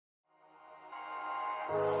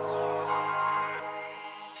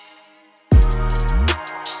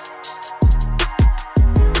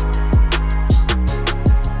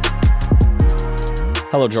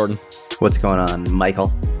Hello, Jordan. What's going on,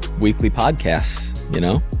 Michael? Weekly podcasts,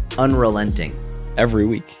 Unrelenting. every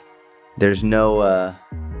week. There's no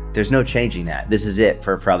changing that. This is it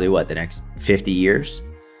for probably the next 50 years?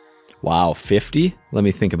 Wow, 50? Let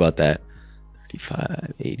me think about that.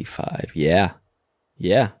 35, 85. Yeah.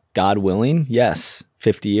 God willing, yes.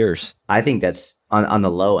 50 years. I think that's on the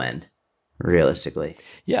low end, realistically.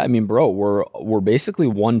 Yeah, I mean, bro, we're basically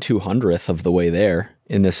 1/200th of the way there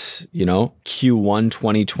in this, Q1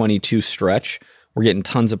 2022 stretch. We're getting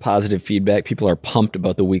tons of positive feedback. People are pumped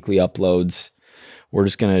about the weekly uploads. We're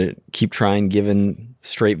just going to keep trying giving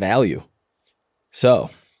straight value. So,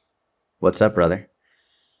 What's up, brother?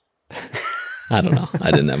 I don't know. I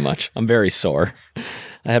didn't have much. I'm very sore.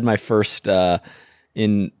 I had my first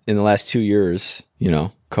in the last 2 years,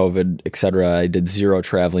 COVID, etc. I did 0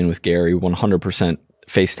 traveling with Gary, 100%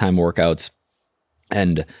 FaceTime workouts.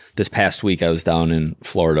 And this past week I was down in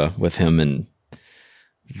Florida with him and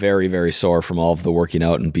very, very sore from all of the working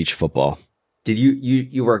out and beach football. Did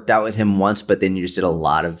you worked out with him once, but then you just did a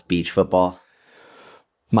lot of beach football?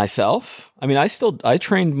 Myself? I mean, I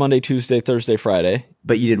trained Monday, Tuesday, Thursday, Friday.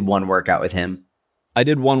 But you did one workout with him? I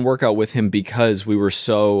did one workout with him because we were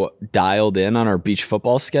so dialed in on our beach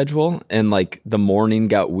football schedule and the morning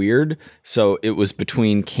got weird. So it was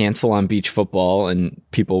between cancel on beach football and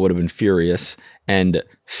people would have been furious and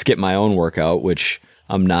skip my own workout, which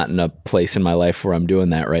I'm not in a place in my life where I'm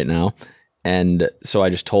doing that right now. And so I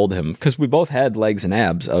just told him, because we both had legs and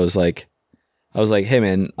abs. I was like, hey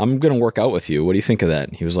man, I'm going to work out with you. What do you think of that?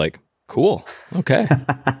 And he was like, cool. Okay.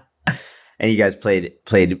 And you guys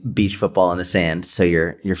played beach football in the sand, so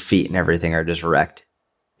your feet and everything are just wrecked.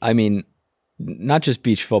 I mean, not just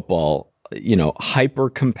beach football, hyper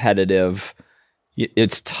competitive.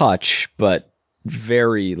 It's touch, but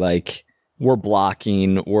very we're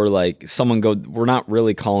blocking. We're we're not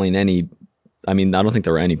really calling any. I mean, I don't think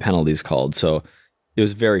there were any penalties called, so it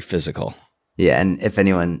was very physical. Yeah, and if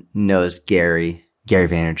anyone knows Gary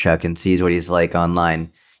Vaynerchuk and sees what he's like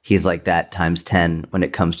online, he's like that times 10 when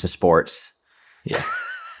it comes to sports. Yeah.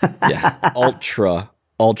 Yeah.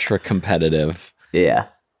 ultra competitive. Yeah.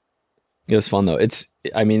 It was fun though. It's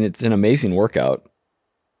an amazing workout.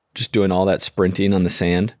 Just doing all that sprinting on the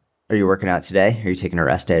sand. Are you working out today? Or are you taking a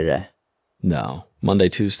rest day today? No. Monday,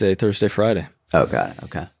 Tuesday, Thursday, Friday. Oh, got it.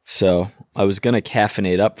 Okay. So I was going to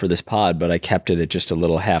caffeinate up for this pod, but I kept it at just a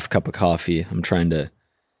little half cup of coffee. I'm trying to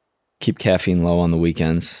keep caffeine low on the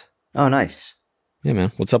weekends. Oh, nice. Yeah,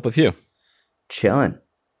 man. What's up with you? Chilling.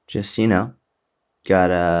 Just,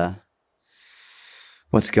 got,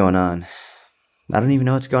 what's going on? I don't even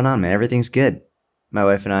know what's going on, man. Everything's good. My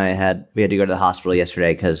wife and I we had to go to the hospital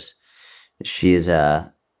yesterday because she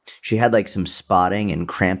had some spotting and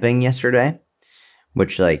cramping yesterday,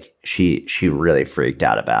 which she really freaked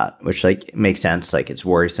out about, which makes sense. It's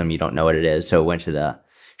worrisome. You don't know what it is. So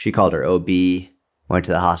she called her OB, went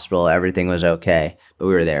to the hospital. Everything was okay. But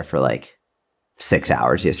we were there for 6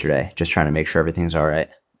 hours yesterday, just trying to make sure everything's all right.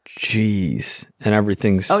 Jeez. And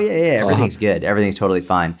everything's... Oh, yeah. Everything's good. Everything's totally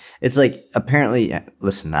fine. It's apparently,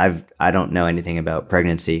 listen, I don't know anything about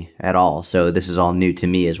pregnancy at all, so this is all new to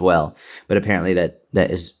me as well. But apparently that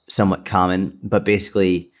is somewhat common. But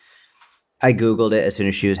basically, I Googled it as soon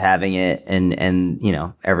as she was having it, and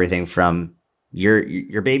everything from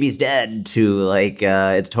your baby's dead to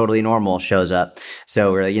it's totally normal shows up.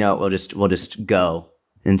 So we're we'll just go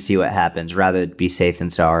and see what happens, rather be safe than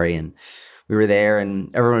sorry. And we were there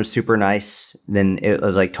and everyone was super nice. Then it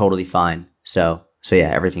was totally fine. So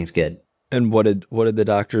yeah, everything's good. And what did the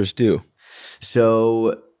doctors do?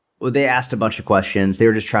 So they asked a bunch of questions. They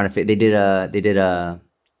were just trying to they did a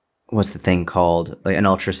what's the thing called? An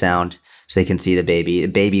ultrasound so they can see the baby. The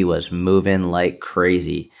baby was moving like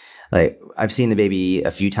crazy. I've seen the baby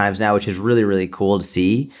a few times now, which is really, really cool to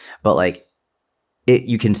see. But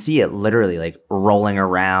you can see it literally rolling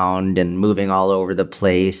around and moving all over the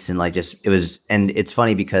place. And and it's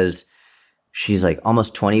funny because she's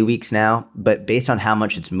almost 20 weeks now, but based on how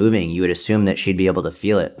much it's moving, you would assume that she'd be able to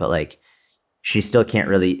feel it. But she still can't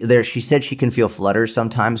really she said she can feel flutters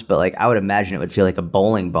sometimes, but I would imagine it would feel like a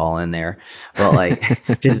bowling ball in there. But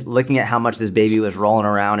just looking at how much this baby was rolling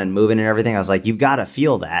around and moving and everything, I was like, you've got to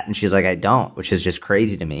feel that. And she's like, I don't, which is just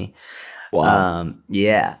crazy to me. Wow.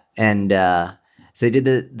 Yeah. And, so they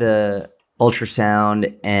did the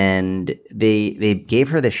ultrasound and they gave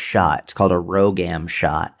her this shot. It's called a RhoGAM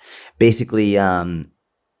shot. Basically,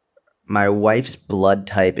 my wife's blood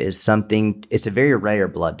type is it's a very rare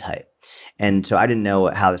blood type. And so I didn't know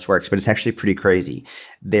how this works, but it's actually pretty crazy.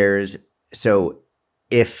 So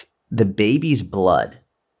if the baby's blood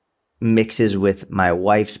mixes with my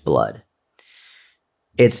wife's blood,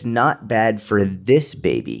 it's not bad for this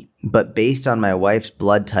baby, but based on my wife's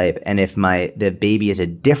blood type, and if the baby is a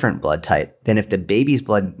different blood type, then if the baby's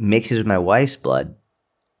blood mixes with my wife's blood,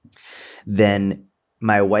 then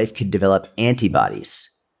my wife could develop antibodies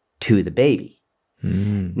to the baby.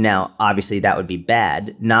 Now, obviously, that would be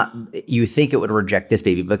bad. You think it would reject this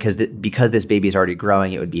baby because this baby is already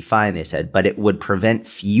growing, it would be fine, they said, but it would prevent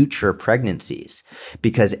future pregnancies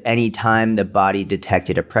because anytime the body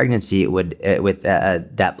detected a pregnancy, it would, with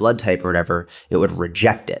that blood type or whatever, it would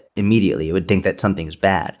reject it immediately. It would think that something's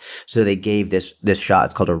bad. So they gave this shot.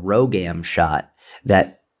 It's called a RhoGAM shot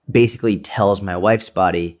that basically tells my wife's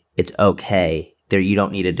body it's okay. You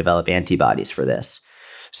don't need to develop antibodies for this.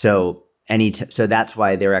 So that's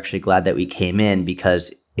why they're actually glad that we came in,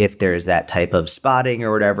 because if there's that type of spotting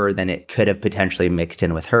or whatever, then it could have potentially mixed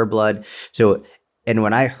in with her blood. So, and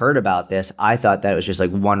when I heard about this, I thought that it was just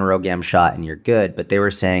like one RhoGAM shot and you're good. But they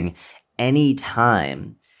were saying any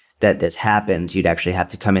time that this happens, you'd actually have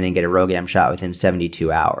to come in and get a RhoGAM shot within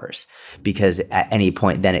 72 hours, because at any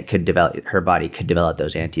point then her body could develop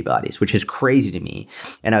those antibodies, which is crazy to me.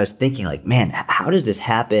 And I was thinking like, man, how does this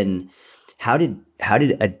happen? How did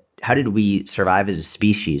we survive as a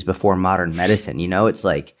species before modern medicine? You know, it's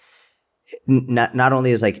like not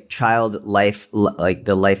only is like child life, like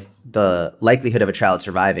the likelihood of a child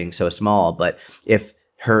surviving so small, but if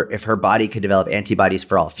her body could develop antibodies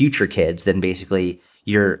for all future kids, then basically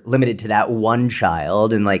you're limited to that one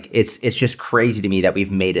child. And like, it's just crazy to me that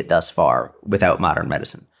we've made it thus far without modern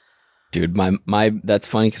medicine. Dude, that's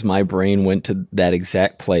funny because my brain went to that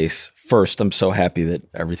exact place first. I'm so happy that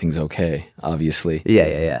everything's okay, obviously.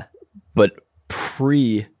 Yeah. But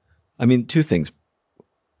two things.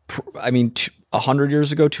 100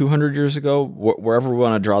 years ago, 200 years ago, wherever we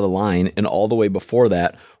want to draw the line, and all the way before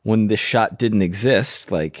that, when this shot didn't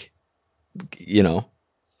exist, like, you know,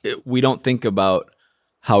 we don't think about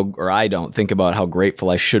I don't think about how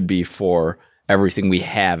grateful I should be for everything we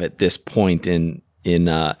have at this point in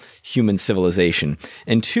human civilization.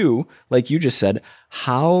 And two, like you just said,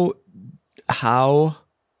 how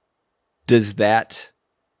does that,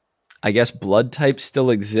 I guess, blood type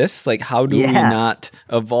still exist? Like, how do we not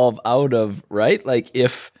evolve out of, right? Like,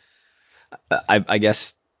 if I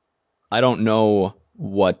guess I don't know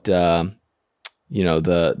what the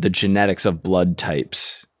genetics of blood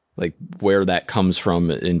types, like where that comes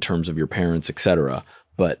from in terms of your parents, etc.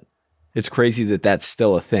 But it's crazy that that's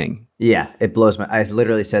still a thing. Yeah, it blows I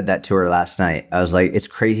literally said that to her last night. I was like, it's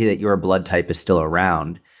crazy that your blood type is still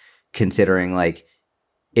around, considering like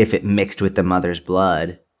if it mixed with the mother's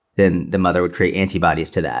blood, then the mother would create antibodies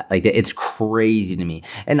to that. Like, it's crazy to me.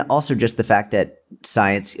 And also just the fact that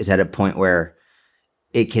science is at a point where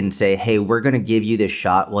it can say, hey, we're going to give you this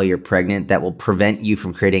shot while you're pregnant that will prevent you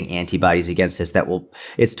from creating antibodies against this.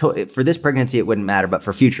 For this pregnancy, it wouldn't matter, but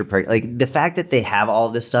for future like the fact that they have all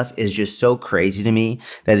this stuff is just so crazy to me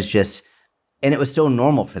that it's just, and it was so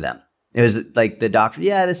normal for them. It was like the doctor,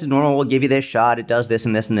 yeah, this is normal. We'll give you this shot. It does this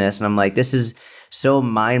and this and this. And I'm like, this is so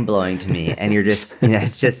mind blowing to me. And you're just,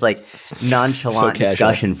 it's just like nonchalant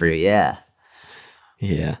discussion for you. Yeah.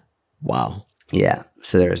 Yeah. Wow. Yeah.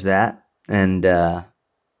 So there's that. And,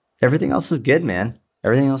 everything else is good, man.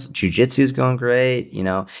 Everything else, jiu-jitsu is going great. You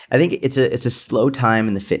know, I think it's a slow time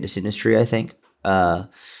in the fitness industry, I think.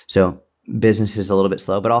 So business is a little bit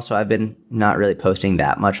slow, but also I've been not really posting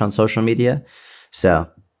that much on social media. So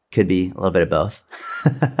could be a little bit of both.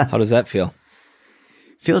 How does that feel?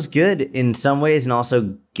 Feels good in some ways and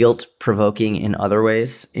also guilt-provoking in other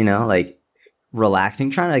ways, you know, like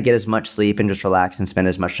relaxing, trying to get as much sleep and just relax and spend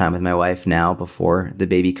as much time with my wife now before the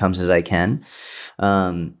baby comes as I can.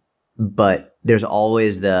 But there's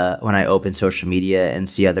always when I open social media and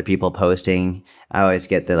see other people posting, I always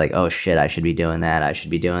get the like, oh shit, I should be doing that. I should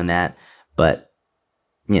be doing that. But,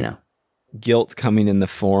 you know. Guilt coming in the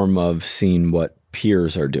form of seeing what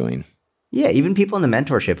peers are doing. Yeah, even people in the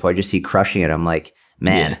mentorship who I just see crushing it. I'm like,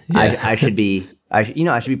 man, yeah. I should be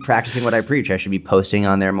practicing what I preach. I should be posting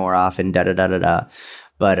on there more often, da-da-da-da-da.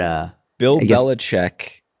 But Bill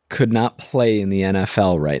Belichick could not play in the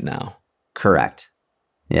NFL right now. Correct.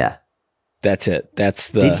 Yeah. That's it.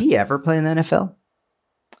 Did he ever play in the NFL?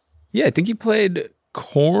 Yeah, I think he played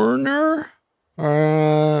corner.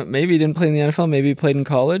 Maybe he didn't play in the NFL. Maybe he played in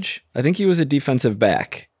college. I think he was a defensive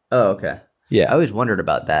back. Oh, okay. Yeah. I always wondered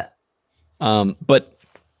about that. But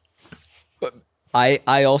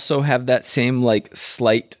I also have that same like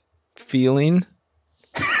slight feeling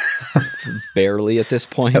barely at this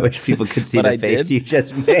point. I wish people could see But the I face did. you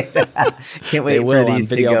just made. Can't wait They for will on these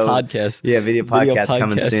to video go. podcast. Yeah, video podcast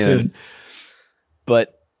coming soon.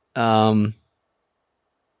 But I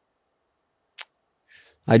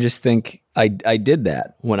just think I did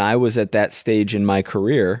that when I was at that stage in my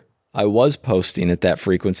career. I was posting at that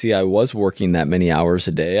frequency. I was working that many hours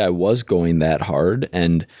a day. I was going that hard,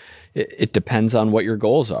 and it depends on what your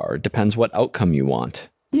goals are. It depends what outcome you want.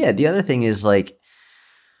 Yeah, the other thing is like,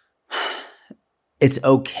 it's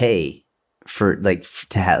okay for like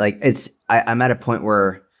to have like I'm at a point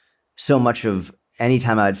where so much of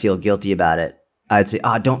anytime I'd feel guilty about it, I'd say,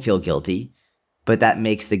 "Oh, don't feel guilty," but that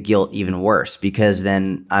makes the guilt even worse because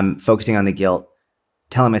then I'm focusing on the guilt,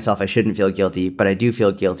 telling myself I shouldn't feel guilty, but I do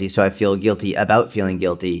feel guilty, so I feel guilty about feeling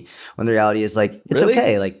guilty. When the reality is like, it's Really?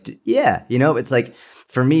 okay, like yeah, it's like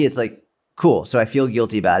for me, it's like cool. So I feel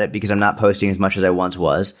guilty about it because I'm not posting as much as I once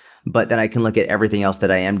was. But then I can look at everything else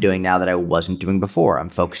that I am doing now that I wasn't doing before. I'm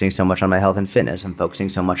focusing so much on my health and fitness. I'm focusing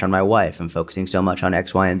so much on my wife. I'm focusing so much on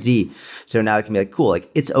X, Y, and Z. So now I can be like, cool,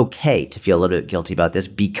 like it's okay to feel a little bit guilty about this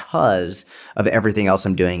because of everything else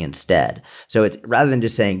I'm doing instead. So it's rather than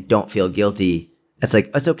just saying, don't feel guilty, it's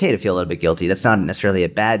like, it's okay to feel a little bit guilty. That's not necessarily a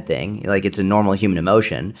bad thing. Like it's a normal human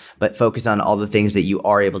emotion, but focus on all the things that you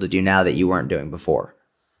are able to do now that you weren't doing before.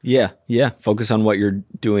 Yeah. Focus on what you're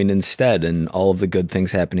doing instead and all of the good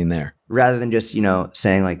things happening there. Rather than just,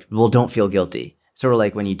 saying like, well, don't feel guilty. Sort of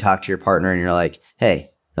like when you talk to your partner and you're like, hey,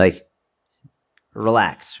 like,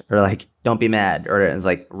 relax, or like, don't be mad. Or it's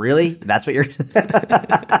like, really? That's what you're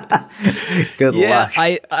good luck.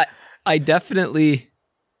 I definitely,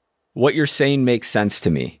 what you're saying makes sense to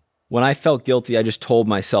me. When I felt guilty, I just told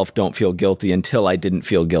myself, don't feel guilty until I didn't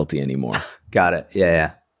feel guilty anymore. Got it.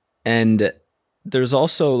 Yeah. And there's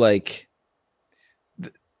also like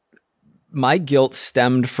my guilt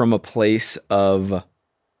stemmed from a place of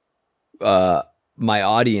my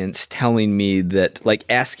audience telling me that, like,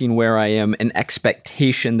 asking where I am, an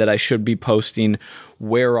expectation that I should be posting,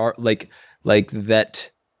 where are like that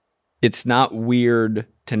it's not weird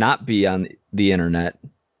to not be on the internet.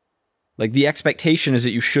 Like the expectation is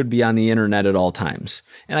that you should be on the internet at all times.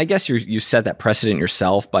 And I guess you set that precedent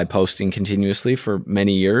yourself by posting continuously for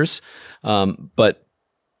many years. But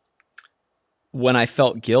when I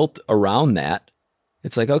felt guilt around that,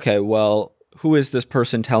 it's like, okay, well, who is this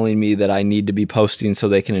person telling me that I need to be posting so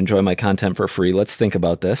they can enjoy my content for free? Let's think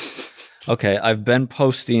about this. Okay, I've been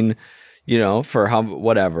posting, for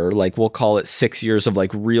whatever, like we'll call it 6 years of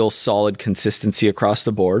like real solid consistency across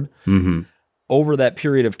the board. Mm-hmm. Over that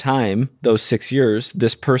period of time, those 6 years,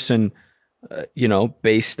 this person,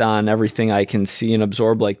 based on everything I can see and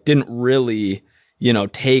absorb, like didn't really,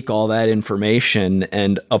 take all that information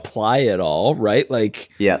and apply it all, right? Like,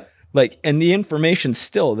 yeah. Like, and the information's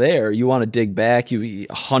still there. You want to dig back, you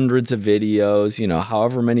hundreds of videos,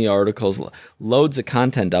 however many articles, loads of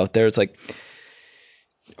content out there. It's like,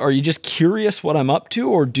 are you just curious what I'm up to,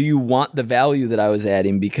 or do you want the value that I was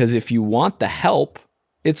adding? Because if you want the help,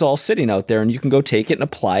 it's all sitting out there and you can go take it and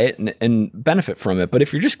apply it and benefit from it. But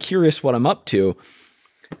if you're just curious what I'm up to,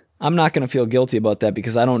 I'm not going to feel guilty about that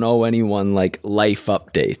because I don't owe anyone like life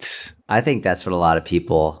updates. I think that's what a lot of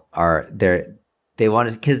people are. They want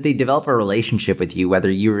to, because they develop a relationship with you,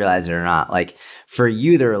 whether you realize it or not. Like for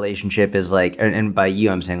you, the relationship is like, and by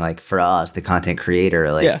you, I'm saying like for us, the content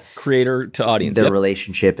creator, like creator to audience. The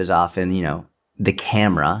relationship is often, the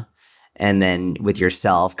camera. And then with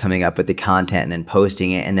yourself coming up with the content and then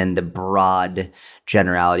posting it, and then the broad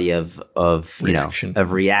generality of reaction.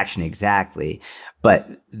 Of reaction, exactly. But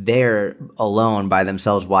they're alone by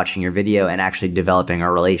themselves watching your video and actually developing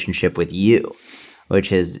a relationship with you,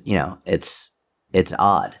 which is, it's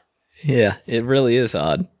odd. Yeah, it really is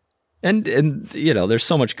odd. And there's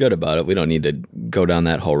so much good about it. We don't need to go down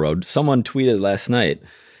that whole road. Someone tweeted last night,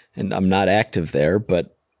 and I'm not active there,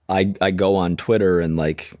 but I go on Twitter and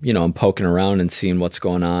like, I'm poking around and seeing what's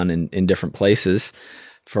going on in different places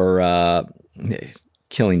for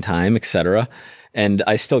killing time, etc. And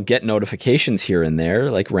I still get notifications here and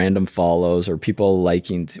there, like random follows or people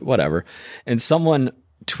liking whatever. And someone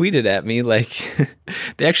tweeted at me, like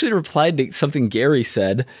they actually replied to something Gary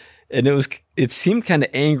said, and it seemed kind of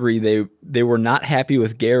angry. They were not happy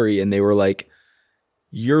with Gary, and they were like,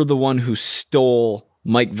 "You're the one who stole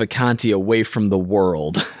Mike Vacanti away from the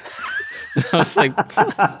world." And I was like,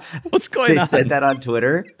 what's going on? They said that on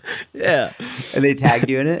Twitter? Yeah. And they tagged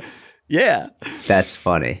you in it? Yeah. That's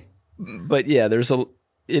funny. But yeah,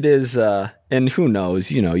 and who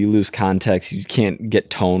knows, you lose context. You can't get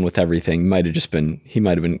tone with everything. He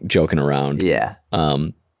might have been joking around. Yeah.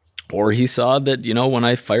 Or he saw that, when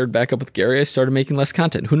I fired back up with Gary, I started making less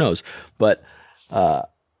content. Who knows? But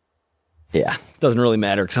Yeah, doesn't really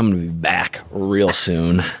matter because I'm going to be back real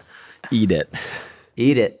soon. Eat it.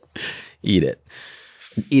 Eat it. Eat it.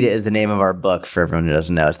 Eat It is the name of our book for everyone who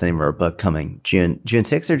doesn't know. It's the name of our book coming June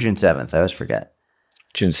 6th or June 7th. I always forget.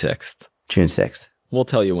 June 6th. June 6th. We'll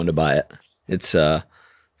tell you when to buy it. It's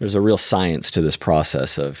there's a real science to this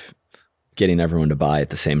process of getting everyone to buy at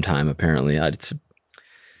the same time, apparently.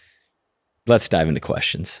 Let's dive into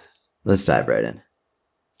questions. Let's dive right in.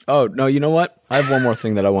 Oh, no, you know what? I have one more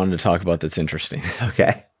thing that I wanted to talk about that's interesting.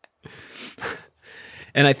 Okay.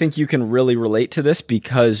 And I think you can really relate to this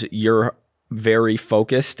because you're very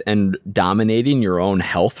focused and dominating your own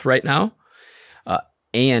health right now.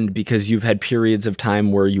 And because you've had periods of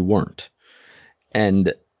time where you weren't.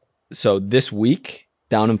 And so this week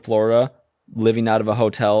down in Florida, living out of a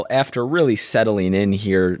hotel after really settling in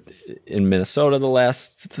here in Minnesota the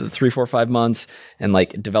last 3, 4, 5 months and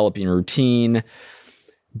like developing routine,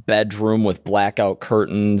 bedroom with blackout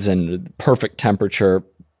curtains and perfect temperature,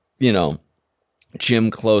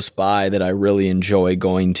 gym close by that I really enjoy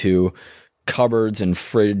going to, cupboards and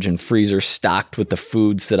fridge and freezer stocked with the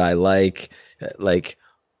foods that I like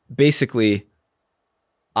basically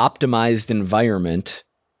optimized environment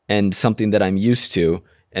and something that I'm used to.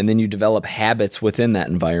 And then you develop habits within that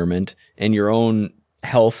environment and your own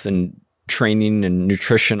health and training and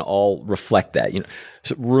nutrition all reflect that.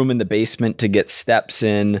 So room in the basement to get steps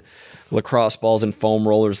in, lacrosse balls and foam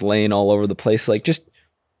rollers laying all over the place, like just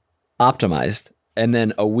optimized. And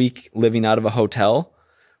then a week living out of a hotel,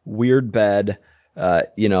 weird bed,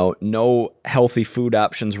 no healthy food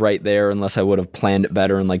options right there unless I would have planned it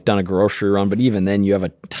better and like done a grocery run. But even then you have a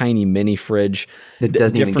tiny mini fridge. It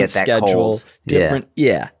doesn't even get that cold.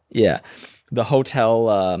 Yeah. The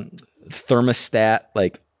hotel thermostat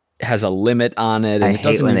like has a limit on it, and it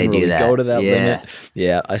doesn't even really go to that limit.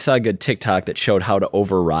 Yeah, I saw a good TikTok that showed how to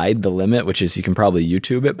override the limit, which is you can probably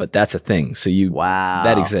YouTube it, but that's a thing. So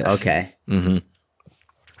that exists. Okay. Mm-hmm.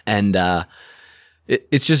 And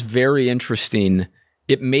it's just very interesting.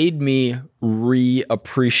 It made me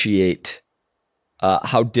reappreciate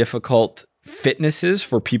how difficult fitness is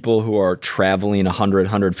for people who are traveling 100,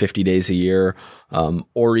 150 days a year,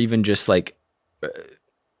 or even just like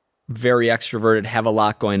very extroverted, have a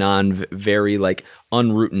lot going on, very like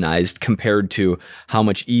unroutinized compared to how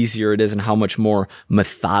much easier it is and how much more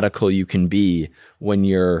methodical you can be when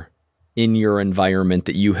you're in your environment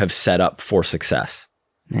that you have set up for success.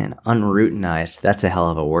 Man, unroutinized. That's a hell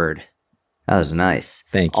of a word. That was nice.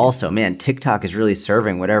 Thank you. Also, man, TikTok is really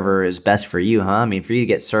serving whatever is best for you, huh? I mean, for you to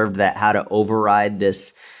get served that how to override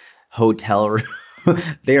this hotel room,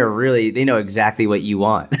 they know exactly what you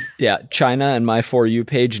want. Yeah, China and my For You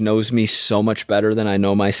page knows me so much better than I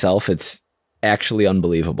know myself. It's actually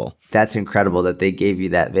unbelievable. That's incredible that they gave you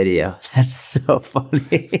that video. That's so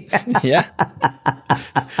funny. Yeah.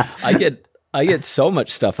 I get so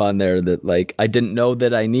much stuff on there that like I didn't know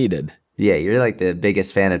that I needed. Yeah, you're like the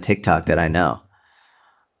biggest fan of TikTok that I know.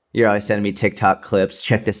 You're always sending me TikTok clips.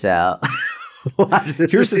 Check this out.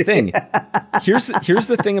 Here's the thing. Here's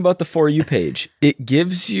the thing about the For You page. It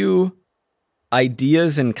gives you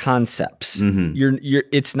ideas and concepts. Mm-hmm.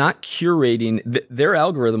 It's not curating their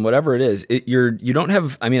algorithm, whatever it is. You don't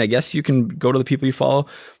have. I mean, I guess you can go to the people you follow,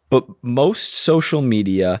 but most social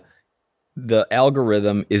media, the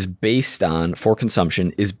algorithm is based on for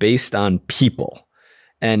consumption is based on people,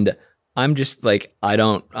 and I'm just like, I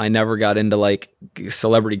never got into like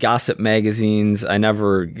celebrity gossip magazines. I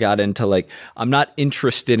never got into like, I'm not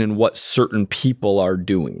interested in what certain people are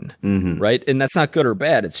doing. Mm-hmm. Right. And that's not good or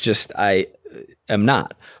bad. It's just, I am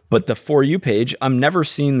not. But the For You page, I'm never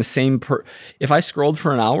seeing the same. If I scrolled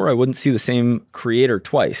for an hour, I wouldn't see the same creator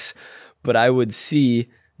twice, but I would see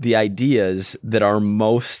the ideas that are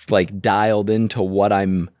most like dialed into what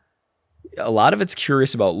a lot of it's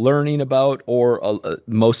curious about learning about, or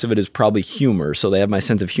most of it is probably humor. So they have my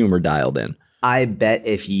sense of humor dialed in. I bet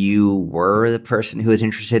if you were the person who was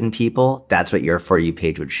interested in people, that's what your For You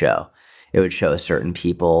page would show. It would show certain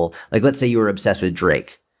people. Like, let's say you were obsessed with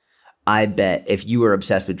Drake. I bet if you were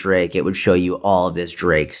obsessed with Drake, it would show you all of this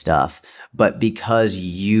Drake stuff. But because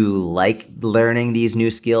you like learning these new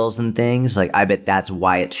skills and things, like I bet that's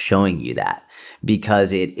why it's showing you that.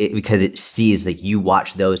 Because it sees like you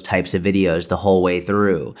watch those types of videos the whole way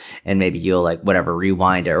through, and maybe you'll like whatever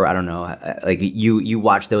rewind it, or I don't know, like you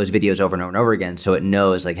watch those videos over and over and over again, so it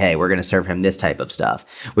knows like, hey, we're gonna serve him this type of stuff.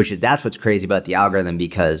 That's what's crazy about the algorithm,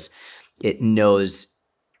 because it knows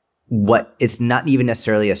what it's not even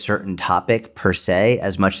necessarily a certain topic per se,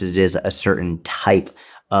 as much as it is a certain type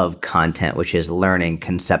of content, which is learning,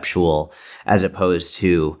 conceptual, as opposed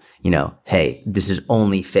to, hey, this is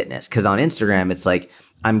only fitness. Because on Instagram, it's like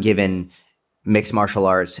I'm given mixed martial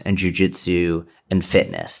arts and jujitsu and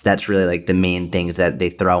fitness. That's really like the main things that they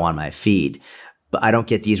throw on my feed. But I don't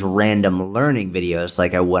get these random learning videos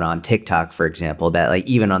like I would on TikTok, for example, that like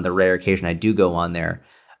even on the rare occasion I do go on there,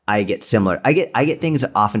 I get similar. I get things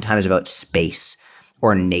oftentimes about space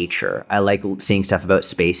or nature. I like seeing stuff about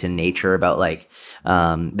space and nature, about like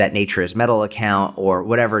that Nature is Metal account or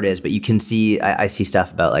whatever it is. But you can see, I see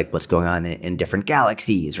stuff about like what's going on in different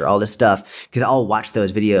galaxies or all this stuff, because I'll watch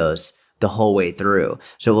those videos the whole way through.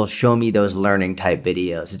 So it will show me those learning type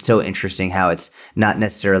videos. It's so interesting how it's not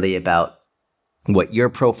necessarily about what your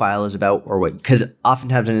profile is about or what, because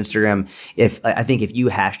oftentimes on Instagram, I think if you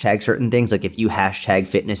hashtag certain things, like if you hashtag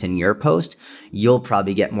fitness in your post, you'll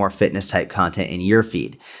probably get more fitness type content in your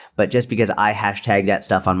feed. But just because I hashtag that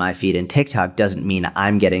stuff on my feed in TikTok doesn't mean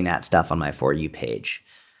I'm getting that stuff on my For You page.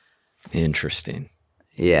 Interesting.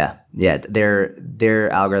 Yeah. Their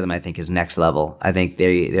algorithm, I think, is next level. I think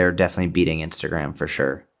they're definitely beating Instagram for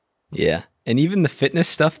sure. Yeah. And even the fitness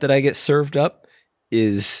stuff that I get served up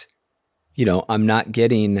is, I'm not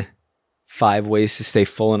getting 5 ways to stay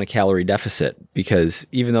full in a calorie deficit, because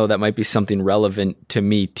even though that might be something relevant to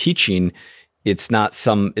me teaching, it's not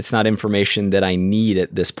information that I need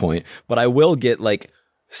at this point. But I will get like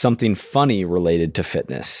something funny related to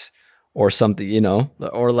fitness or something,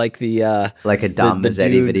 or like the like a Dom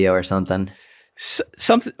Mazzetti video or something.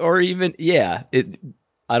 Something, or even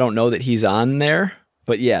I don't know that he's on there,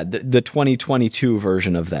 but yeah, the 2022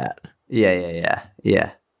 version of that. Yeah.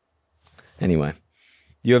 Anyway,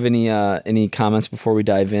 you have any comments before we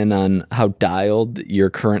dive in on how dialed your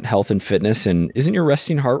current health and fitness? And isn't your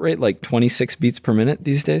resting heart rate like 26 beats per minute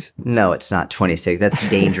these days? No, it's not 26. That's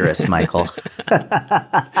dangerous, Michael.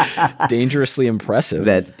 Dangerously impressive.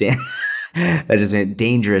 That just meant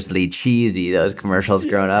dangerously cheesy, those commercials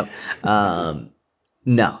growing up.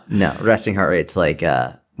 No. Resting heart rate's like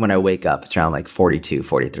when I wake up, it's around like 42,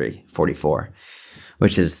 43, 44,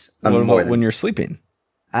 which is when you're sleeping.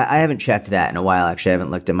 I haven't checked that in a while. Actually, I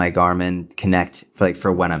haven't looked at my Garmin Connect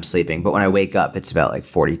for when I'm sleeping. But when I wake up, it's about like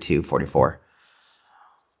 42, 44.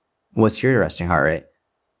 What's your resting heart rate?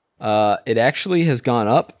 It actually has gone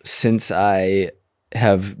up since I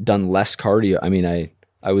have done less cardio. I mean,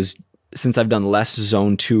 since I've done less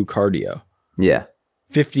zone 2 cardio. Yeah.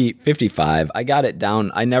 55. I got it down.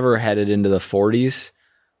 I never had it into the 40s,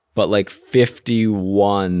 but like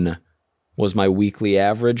 51 was my weekly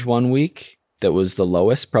average one week. That was the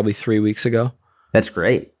lowest, probably 3 weeks ago. That's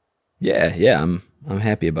great. Yeah, I'm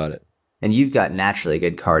happy about it. And you've got naturally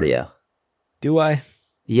good cardio. Do I?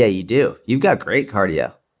 Yeah, you do. You've got great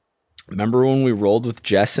cardio. Remember when we rolled with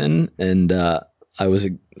Jessen and I was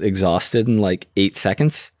exhausted in like 8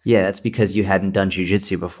 seconds? Yeah, that's because you hadn't done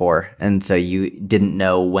jiu-jitsu before. And so you didn't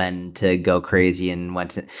know when to go crazy and when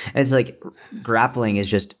to... And it's like grappling is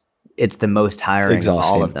just... It's the most tiring of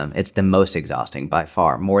all of them. It's the most exhausting by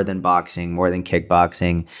far, more than boxing, more than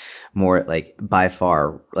kickboxing, more like by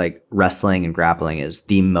far, like wrestling and grappling is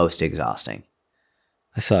the most exhausting.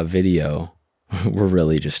 I saw a video. We're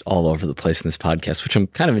really just all over the place in this podcast, which I'm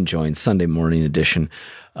kind of enjoying. Sunday morning edition.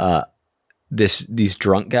 These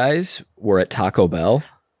drunk guys were at Taco Bell.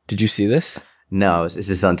 Did you see this? No. Is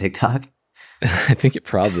this on TikTok? I think it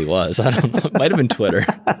probably was. I don't know. It might have been Twitter.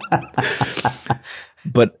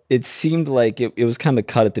 But it seemed like it was kind of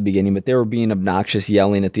cut at the beginning, but they were being obnoxious,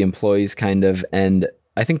 yelling at the employees kind of, and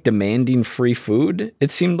I think demanding free food. It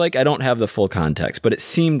seemed like, I don't have the full context, but it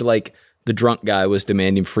seemed like the drunk guy was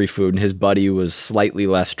demanding free food and his buddy was slightly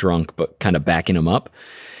less drunk, but kind of backing him up.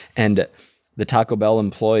 And the Taco Bell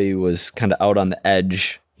employee was kind of out on the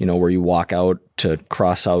edge, where you walk out to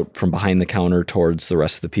cross out from behind the counter towards the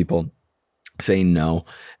rest of the people, saying no.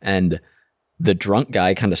 And the drunk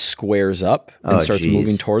guy kind of squares up and starts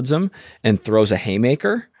moving towards him and throws a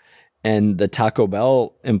haymaker. And the Taco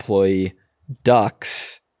Bell employee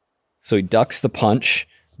ducks. So he ducks the punch,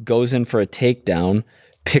 goes in for a takedown,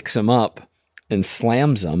 picks him up and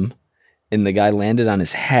slams him. And the guy landed on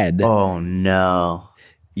his head. Oh, no.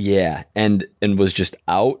 Yeah. And was just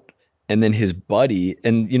out. And then his buddy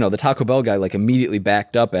and, the Taco Bell guy like immediately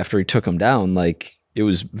backed up after he took him down. Like it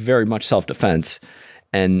was very much self-defense.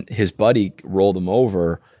 And his buddy rolled him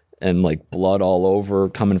over and like blood all over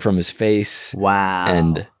coming from his face. Wow.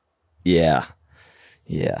 And yeah.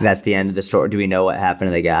 That's the end of the story. Do we know what happened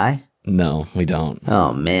to the guy? No, we don't.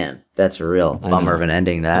 Oh, man. That's a real bummer of an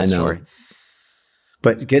ending to that story.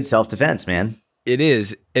 But good self-defense, man. It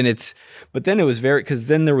is. But then it was because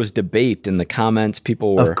then there was debate in the comments.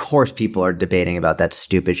 People were. Of course, people are debating about that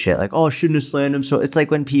stupid shit. Like, oh, shouldn't have slammed him. So it's like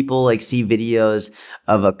when people like see videos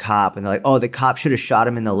of a cop and they're like, oh, the cop should have shot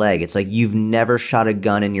him in the leg. It's like, you've never shot a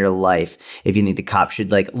gun in your life. If you think the cop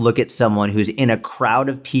should like look at someone who's in a crowd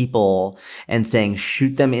of people and saying,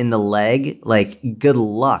 shoot them in the leg, like, good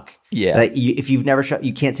luck. Yeah. Like, if you've never shot,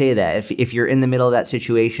 you can't say that. If you're in the middle of that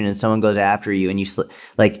situation and someone goes after you and you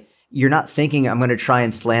you're not thinking, I'm going to try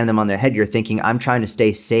and slam them on their head. You're thinking, I'm trying to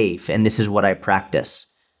stay safe, and this is what I practice.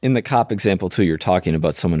 In the cop example, too, you're talking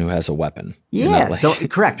about someone who has a weapon. Yeah, so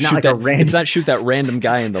correct. Not like a random. It's not shoot that random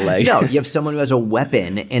guy in the leg. No, you have someone who has a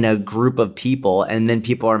weapon in a group of people, and then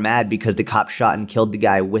people are mad because the cop shot and killed the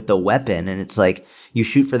guy with a weapon. And it's like, you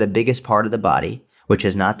shoot for the biggest part of the body, which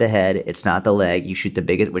is not the head, it's not the leg. You shoot the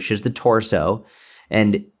biggest, which is the torso.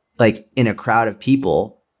 And like in a crowd of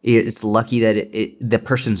people, it's lucky that the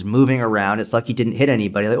person's moving around. It's lucky it didn't hit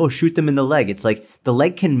anybody. Like, oh, shoot them in the leg. It's like the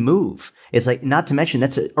leg can move. It's like, not to mention,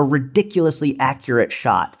 that's a ridiculously accurate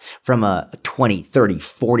shot from a 20, 30,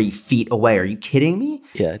 40 feet away. Are you kidding me?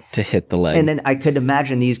 Yeah, to hit the leg. And then I could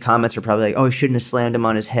imagine these comments are probably like, oh, he shouldn't have slammed him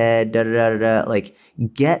on his head, da-da-da-da-da. Like,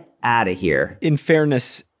 get out of here. In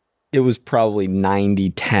fairness, it was probably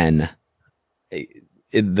 90-10.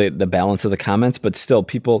 The balance of the comments, but still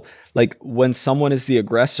people like when someone is the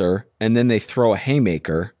aggressor and then they throw a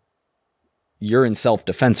haymaker, you're in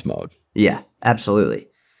self-defense mode. Yeah, absolutely.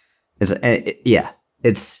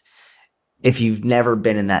 It's if you've never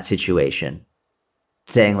been in that situation,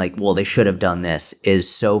 saying like, well, they should have done this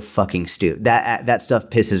is so fucking stupid. That stuff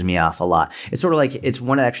pisses me off a lot. It's sort of like, it's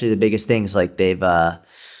one of actually the biggest things, like they've and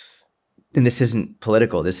this isn't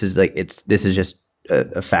political. This is just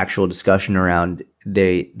a factual discussion around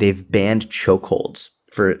they've banned chokeholds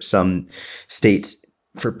for some states,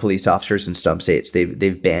 for police officers in some states.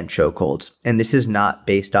 They've banned chokeholds, and this is not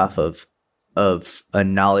based off of a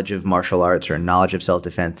knowledge of martial arts or a knowledge of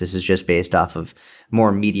self-defense. This is just based off of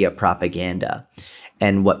more media propaganda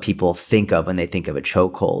and what people think of when they think of a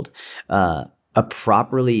chokehold. A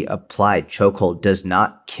properly applied chokehold does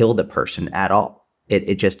not kill the person at all.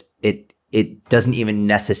 It doesn't even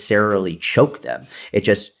necessarily choke them. It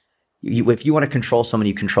just, if you want to control someone,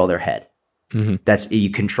 you control their head. Mm-hmm. You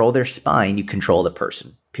control their spine, you control the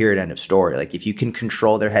person. Period. End of story. Like, if you can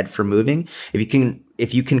control their head from moving,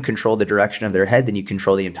 if you can control the direction of their head, then you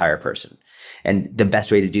control the entire person. And the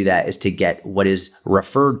best way to do that is to get what is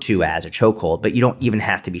referred to as a chokehold, but you don't even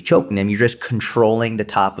have to be choking them. You're just controlling the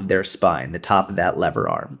top of their spine, the top of that lever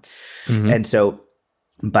arm. Mm-hmm. And so,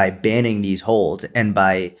 by banning these holds, and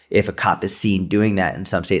if a cop is seen doing that in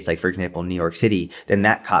some states, like for example, New York City, then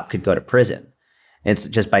that cop could go to prison. And it's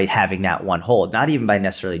just by having that one hold, not even by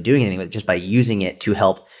necessarily doing anything, but just by using it to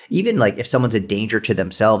help, even like if someone's a danger to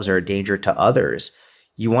themselves or a danger to others,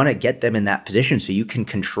 you want to get them in that position so you can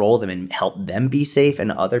control them and help them be safe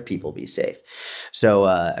and other people be safe. So,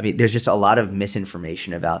 there's just a lot of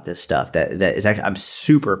misinformation about this stuff that is actually, I'm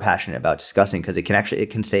super passionate about discussing, because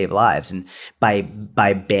it can save lives. And by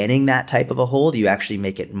banning that type of a hold, you actually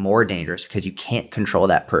make it more dangerous, because you can't control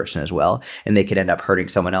that person as well. And they could end up hurting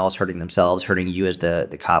someone else, hurting themselves, hurting you as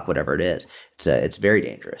the cop, whatever it is. It's very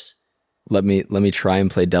dangerous. Let me try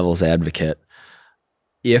and play devil's advocate.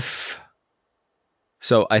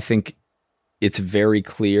 So I think it's very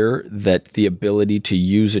clear that the ability to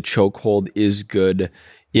use a chokehold is good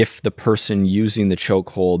if the person using the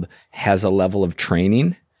chokehold has a level of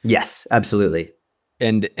training. Yes, absolutely.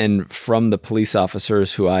 And from the police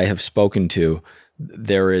officers who I have spoken to,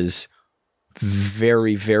 there is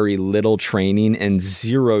very, very little training and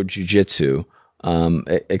zero jiu-jitsu,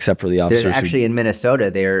 except for the officers. Actually, in Minnesota,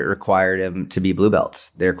 they required them to be blue belts.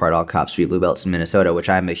 They required all cops to be blue belts in Minnesota, which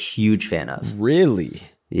I'm a huge fan of. Really?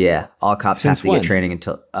 Yeah, all cops have to get training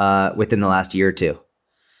until within the last year or two.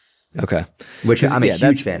 Okay, which I'm a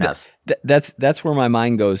huge fan of. That's where my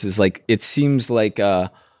mind goes. Is like, it seems like a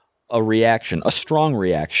reaction, a strong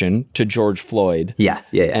reaction to George Floyd. Yeah.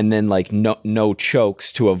 And then like no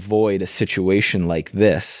chokes to avoid a situation like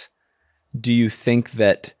this. Do you think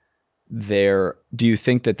that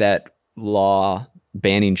that law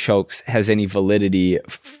banning chokes has any validity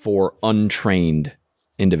for untrained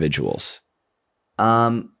individuals?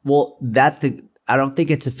 Well, I don't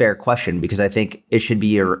think it's a fair question, because I think it should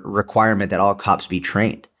be a requirement that all cops be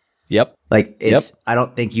trained. Yep. Like, I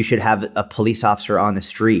don't think you should have a police officer on the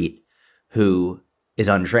street who is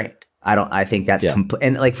untrained. I think that's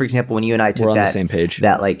and like, for example, when you and I took on the same page.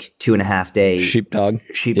 That like 2.5 day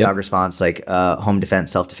sheepdog response, like home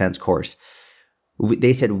defense, self-defense course,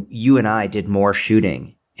 they said you and I did more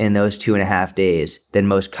shooting in those 2.5 days than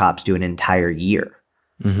most cops do an entire year.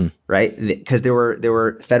 right? Because there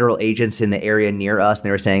were federal agents in the area near us, and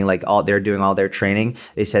they were saying like they're doing all their training.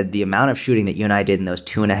 They said the amount of shooting that you and I did in those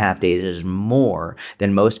 2.5 days is more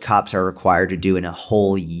than most cops are required to do in a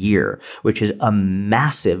whole year, which is a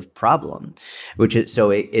massive problem.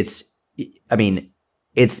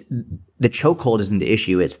 It's the chokehold isn't the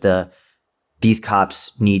issue. It's these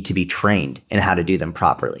cops need to be trained in how to do them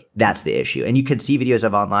properly. That's the issue. And you can see videos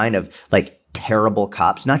online of like terrible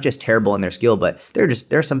cops, not just terrible in their skill, but there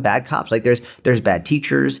are some bad cops. Like there's bad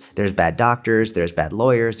teachers, there's bad doctors, there's bad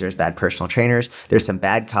lawyers, there's bad personal trainers. There's some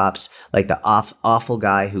bad cops, like the awful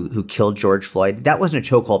guy who killed George Floyd. That wasn't a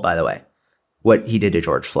chokehold, by the way. What he did to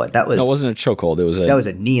George Floyd. That wasn't a chokehold. That was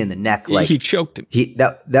a knee in the neck. Like he choked him.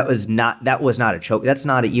 That was not a choke. That's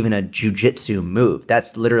not even a jujitsu move.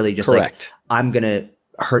 That's literally just correct. Like, I'm gonna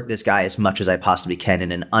hurt this guy as much as I possibly can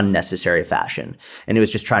in an unnecessary fashion. And it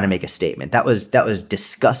was just trying to make a statement. That was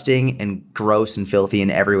disgusting and gross and filthy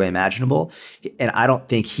in every way imaginable. And I don't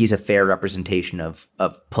think he's a fair representation of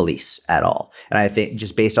police at all. And I think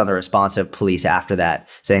just based on the response of police after that,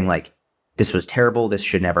 saying like, this was terrible, this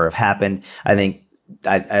should never have happened, I think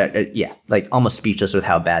like almost speechless with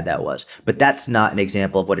how bad that was. But that's not an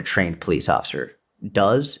example of what a trained police officer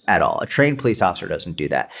does at all. A trained police officer doesn't do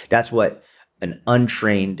that. That's what an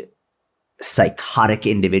untrained psychotic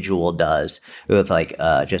individual does with like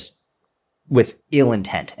just with ill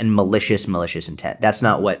intent and malicious intent. That's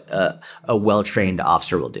not what a well-trained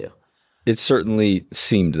officer will do. It certainly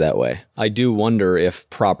seemed that way. I do wonder if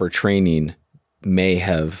proper training may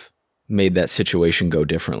have made that situation go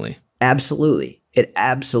differently. Absolutely. It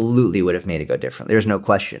absolutely would have made it go differently. There's no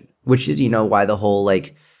question. Which is, why the whole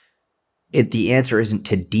the answer isn't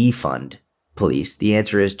to defund police. The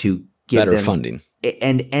answer is to give better them funding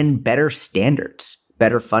and better standards,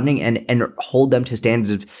 better funding, and hold them to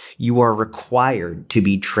standards of you are required to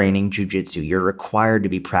be training jujitsu. You're required to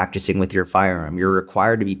be practicing with your firearm. You're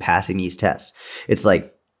required to be passing these tests. It's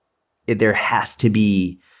like there has to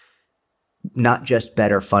be not just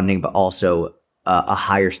better funding, but also a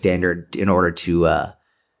higher standard in order to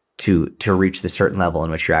reach the certain level in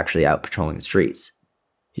which you're actually out patrolling the streets.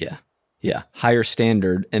 Yeah. Higher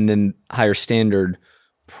standard, and then higher standard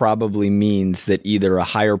probably means that either a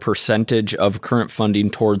higher percentage of current funding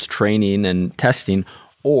towards training and testing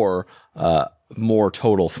or more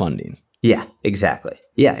total funding. Yeah, exactly.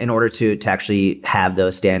 Yeah, in order to actually have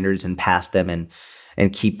those standards and pass them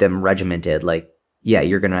and keep them regimented,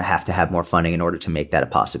 you're going to have more funding in order to make that a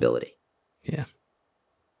possibility. Yeah.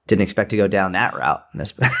 Didn't expect to go down that route.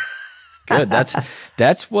 Good.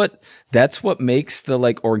 That's what makes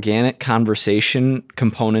the organic conversation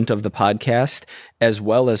component of the podcast, as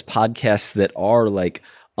well as podcasts that are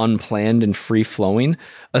unplanned and free flowing.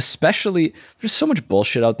 Especially, there's so much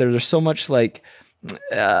bullshit out there. There's so much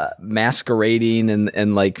masquerading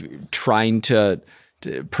and trying to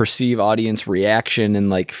perceive audience reaction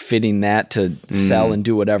and fitting that to sell and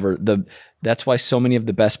do whatever. That's why so many of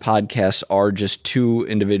the best podcasts are just two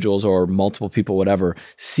individuals or multiple people, whatever,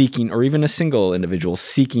 seeking, or even a single individual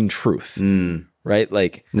seeking truth, right?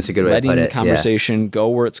 That's a good way to put it. Letting the conversation go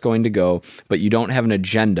where it's going to go, but you don't have an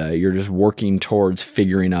agenda. You're just working towards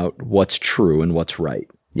figuring out what's true and what's right.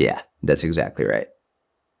 Yeah, that's exactly right.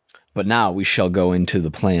 But now we shall go into the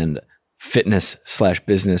planned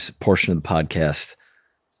fitness/business portion of the podcast.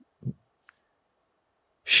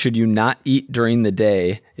 Should you not eat during the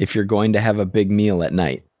day if you're going to have a big meal at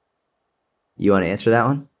night? You want to answer that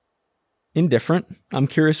one? Indifferent. I'm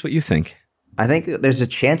curious what you think. I think there's a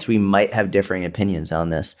chance we might have differing opinions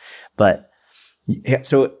on this. But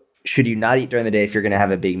so should you not eat during the day if you're going to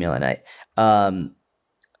have a big meal at night?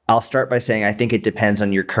 I'll start by saying I think it depends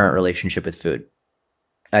on your current relationship with food.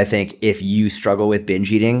 I think if you struggle with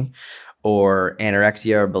binge eating or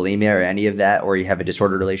anorexia or bulimia or any of that, or you have a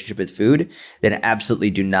disordered relationship with food, then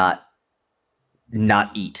absolutely do not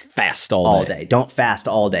eat. Fast all day. Don't fast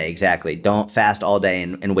all day. Exactly. Don't fast all day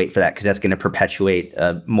and wait for that, because that's going to perpetuate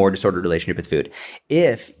a more disordered relationship with food.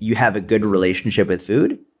 If you have a good relationship with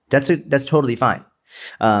food, that's totally fine.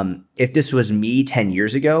 If this was me 10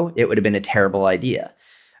 years ago, it would have been a terrible idea.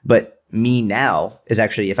 But me now is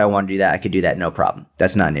actually, if I want to do that, I could do that, no problem.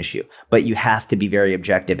 That's not an issue. But you have to be very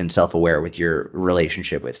objective and self-aware with your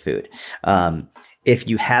relationship with food. If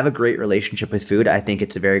you have a great relationship with food, I think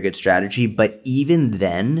it's a very good strategy. But even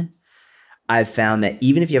then, I've found that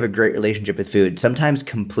even if you have a great relationship with food, sometimes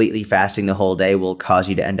completely fasting the whole day will cause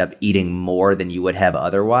you to end up eating more than you would have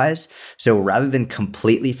otherwise. So rather than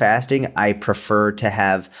completely fasting, I prefer to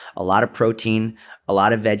have a lot of protein, a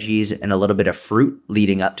lot of veggies, and a little bit of fruit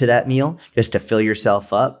leading up to that meal just to fill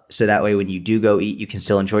yourself up. So that way, when you do go eat, you can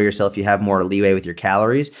still enjoy yourself. You have more leeway with your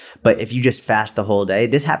calories. But if you just fast the whole day,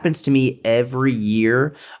 this happens to me every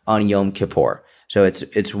year on Yom Kippur. So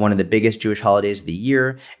it's one of the biggest Jewish holidays of the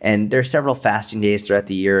year, and there's several fasting days throughout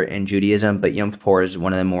the year in Judaism, but Yom Kippur is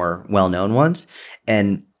one of the more well-known ones.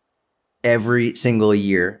 And every single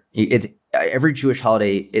year, it's every Jewish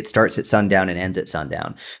holiday, it starts at sundown and ends at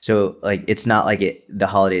sundown. So like it's not like the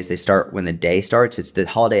holidays, they start when the day starts. It's the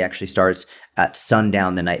holiday actually starts at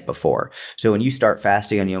sundown the night before. So when you start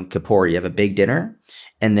fasting on Yom Kippur, you have a big dinner.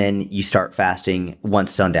 And then you start fasting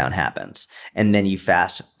once sundown happens. And then you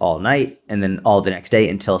fast all night and then all the next day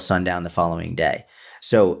until sundown the following day.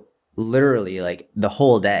 So literally like the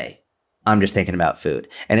whole day, I'm just thinking about food.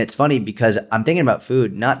 And it's funny because I'm thinking about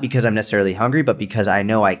food, not because I'm necessarily hungry, but because I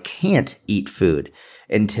know I can't eat food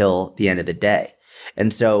until the end of the day.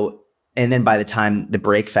 And then by the time the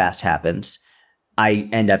break fast happens, I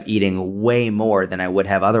end up eating way more than I would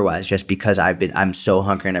have otherwise just because I'm so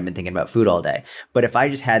hungry and I've been thinking about food all day. But if I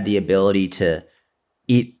just had the ability to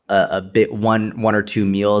eat a bit one or two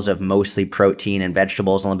meals of mostly protein and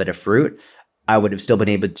vegetables and a little bit of fruit, I would have still been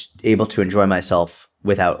able to enjoy myself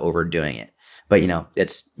without overdoing it. But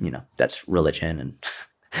that's religion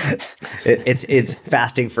and it's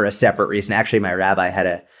fasting for a separate reason. Actually, my rabbi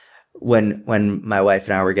had when my wife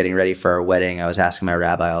and I were getting ready for our wedding, I was asking my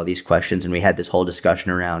rabbi all these questions, and we had this whole discussion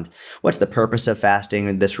around what's the purpose of fasting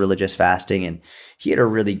and this religious fasting. And he had a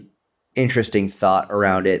really interesting thought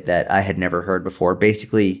around it that I had never heard before.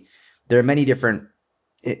 Basically, there are many different,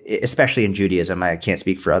 especially in Judaism, I can't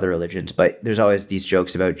speak for other religions, but there's always these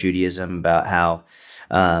jokes about Judaism about how,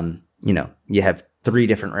 you have 3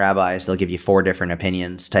 different rabbis, they'll give you 4 different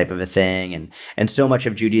opinions type of a thing. And so much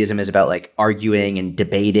of Judaism is about like arguing and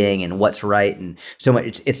debating and what's right. And so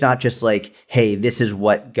much, it's not just like, hey, this is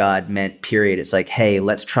what God meant, period. It's like, hey,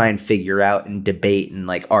 let's try and figure out and debate and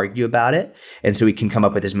like argue about it. And so we can come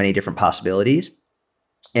up with as many different possibilities.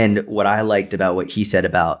 And what I liked about what he said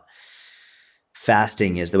about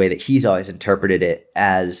fasting is the way that he's always interpreted it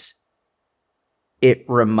as it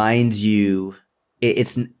reminds you.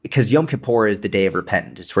 It's because Yom Kippur is the day of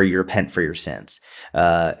repentance. It's where you repent for your sins.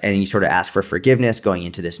 And you sort of ask for forgiveness going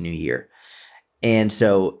into this new year. And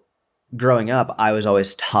so growing up, I was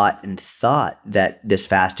always taught and thought that this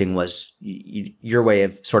fasting was your way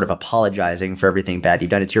of sort of apologizing for everything bad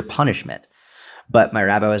you've done. It's your punishment. But my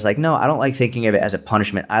rabbi was like, no, I don't like thinking of it as a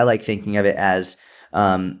punishment. I like thinking of it as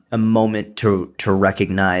a moment to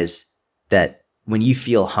recognize that when you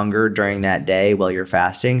feel hunger during that day while you're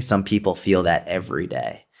fasting, some people feel that every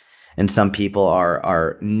day. And some people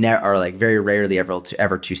are like very rarely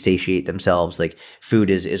ever to satiate themselves. Like food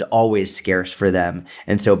is always scarce for them.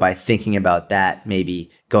 And so by thinking about that, maybe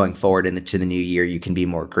going forward into the new year, you can be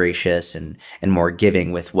more gracious and more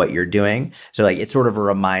giving with what you're doing. So like it's sort of a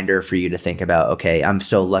reminder for you to think about, okay, I'm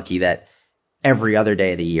so lucky that every other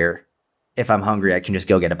day of the year, if I'm hungry, I can just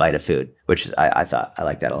go get a bite of food, which I thought I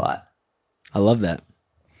like that a lot. I love that.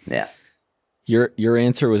 Yeah. Your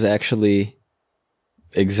answer was actually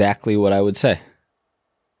exactly what I would say.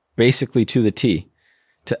 Basically to the T.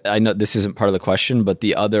 I know this isn't part of the question, but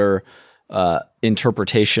the other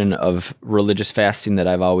interpretation of religious fasting that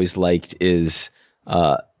I've always liked is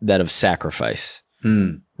that of sacrifice.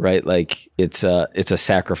 Right? Like it's a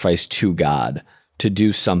sacrifice to God to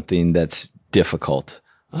do something that's difficult.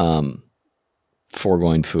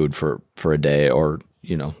 Foregoing food for a day or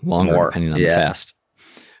longer, depending on the fast.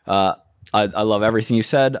 I love everything you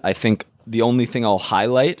said. I think the only thing I'll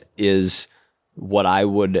highlight is what I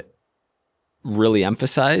would really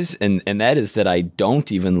emphasize, and that is that I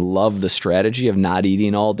don't even love the strategy of not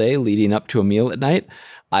eating all day leading up to a meal at night.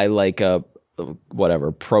 I like a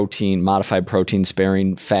modified protein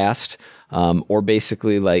sparing fast, or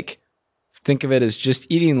basically like think of it as just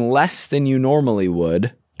eating less than you normally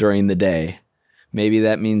would during the day. Maybe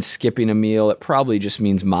that means skipping a meal. It probably just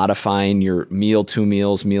means modifying your meal, 2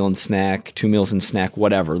 meals, meal and snack, 2 meals and snack,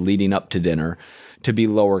 whatever, leading up to dinner to be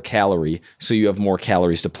lower calorie so you have more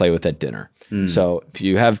calories to play with at dinner. So if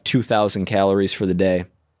you have 2,000 calories for the day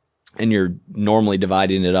and you're normally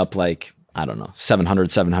dividing it up like, I don't know,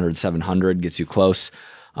 700 gets you close.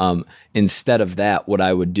 Instead of that, what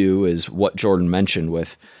I would do is what Jordan mentioned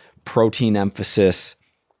with protein emphasis,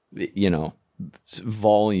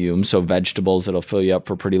 volume, so vegetables that'll fill you up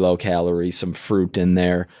for pretty low calorie, some fruit in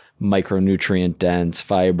there, micronutrient dense,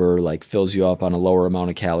 fiber, like fills you up on a lower amount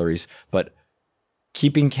of calories, but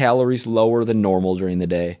keeping calories lower than normal during the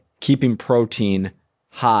day, keeping protein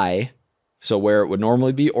high, so where it would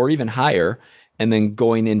normally be, or even higher, and then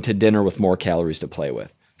going into dinner with more calories to play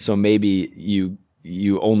with. So maybe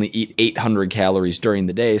you only eat 800 calories during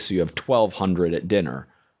the day, so you have 1,200 at dinner,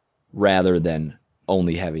 rather than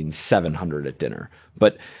only having 700 at dinner.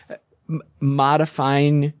 But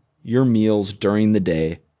modifying your meals during the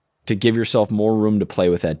day to give yourself more room to play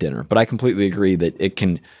with at dinner. But I completely agree that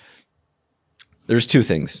there's two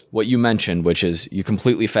things. What you mentioned, which is you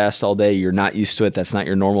completely fast all day, you're not used to it, that's not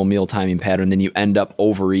your normal meal timing pattern, then you end up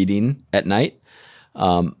overeating at night.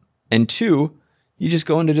 And two, you just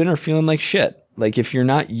go into dinner feeling like shit. Like if you're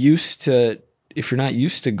not used to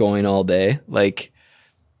going all day, like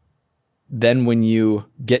then when you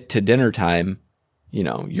get to dinner time,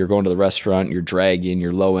 you're going to the restaurant, you're dragging,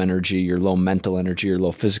 you're low energy, you're low mental energy, you're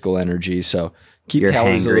low physical energy. So you're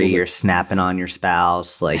hangry, you're snapping on your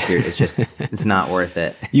spouse. Like it's just, it's not worth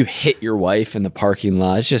it. You hit your wife in the parking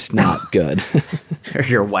lot. It's just not good. Or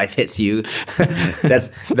your wife hits you. That's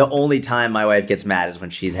the only time my wife gets mad is when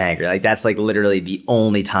she's hangry. Like that's like literally the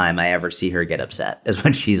only time I ever see her get upset is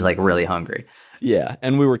when she's like really hungry. Yeah.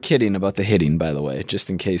 And we were kidding about the hitting, by the way, just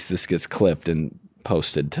in case this gets clipped and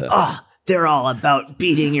posted to. They're all about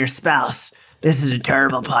beating your spouse. This is a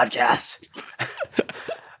terrible podcast.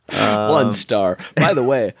 1 star. By the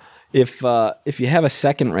way, if you have a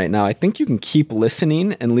second right now, I think you can keep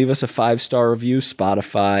listening and leave us a 5-star review.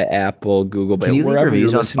 Spotify, Apple, Google, can you leave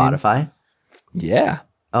reviews on Spotify? Yeah.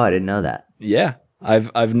 Oh, I didn't know that. Yeah,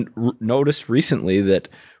 I've noticed recently that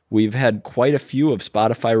we've had quite a few of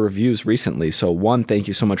Spotify reviews recently. So 1, thank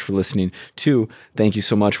you so much for listening. 2, thank you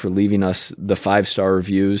so much for leaving us the 5-star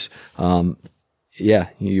reviews. Yeah,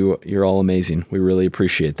 you're all amazing. We really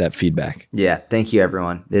appreciate that feedback. Yeah, thank you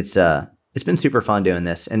everyone. It's been super fun doing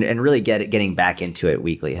this, and really getting back into it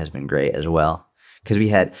weekly has been great as well. Because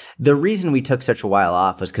the reason we took such a while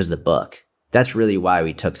off was because of the book. That's really why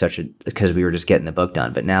we took because we were just getting the book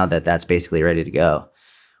done. But now that that's basically ready to go,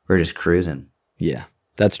 we're just cruising. Yeah,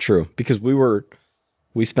 that's true. Because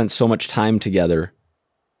we spent so much time together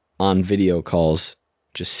on video calls,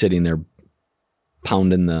 just sitting there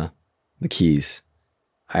pounding the keys.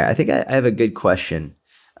 I think I have a good question.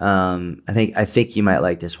 I think you might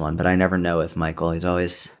like this one, but I never know with Michael. He's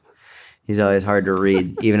always hard to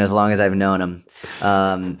read, even as long as I've known him.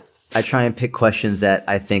 I try and pick questions that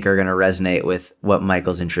I think are going to resonate with what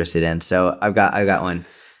Michael's interested in. So I've got one.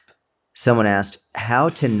 Someone asked how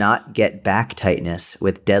to not get back tightness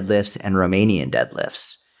with deadlifts and Romanian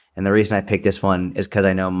deadlifts. And the reason I picked this one is because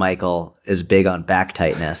I know Michael is big on back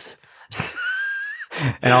tightness.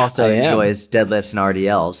 And also enjoys deadlifts and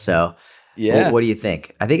RDLs. So yeah. What do you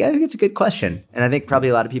think? I think it's a good question. And I think probably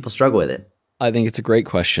a lot of people struggle with it. I think it's a great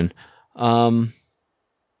question. Man,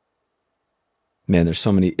 there's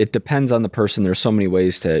so many. It depends on the person. There's so many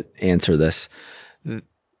ways to answer this. I'm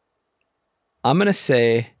going to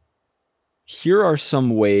say, here are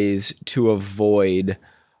some ways to avoid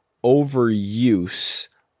overuse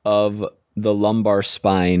of the lumbar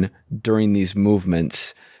spine during these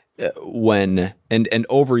movements and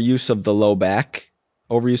overuse of the low back,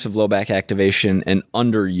 overuse of low back activation and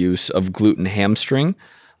underuse of glute and hamstring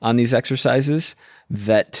on these exercises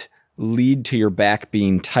that lead to your back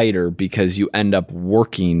being tighter because you end up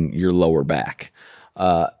working your lower back.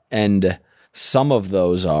 And some of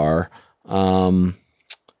those are, one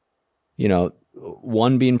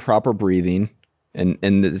being proper breathing. And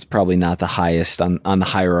it's probably not the highest on the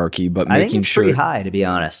hierarchy, but making sure. I think it's pretty high, to be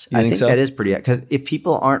honest. I think that is pretty high. Because if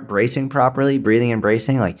people aren't bracing properly, breathing and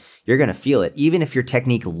bracing, like you're going to feel it. Even if your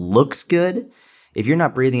technique looks good, if you're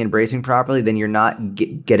not breathing and bracing properly, then you're not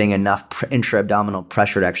getting enough intra-abdominal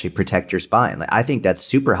pressure to actually protect your spine. Like I think that's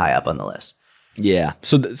super high up on the list. Yeah.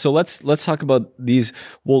 So let's talk about these.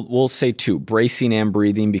 We'll say 2, bracing and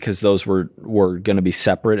breathing, because those were going to be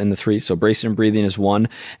separate in the 3. So bracing and breathing is one,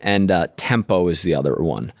 and tempo is the other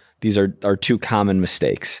one. These are 2 common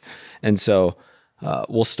mistakes. And so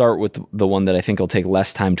we'll start with the one that I think will take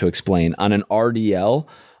less time to explain. On an RDL,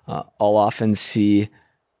 I'll often see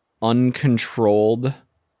uncontrolled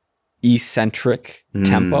eccentric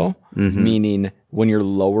tempo, meaning when you're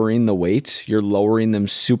lowering the weights, you're lowering them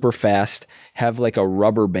super fast, have like a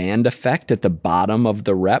rubber band effect at the bottom of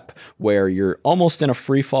the rep where you're almost in a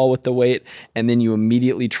free fall with the weight, and then you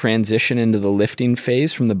immediately transition into the lifting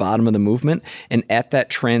phase from the bottom of the movement. And at that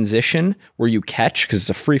transition where you catch, because it's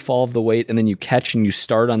a free fall of the weight, and then you catch and you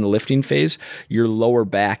start on the lifting phase, your lower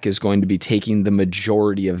back is going to be taking the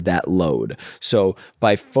majority of that load. So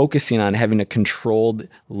by focusing on having a controlled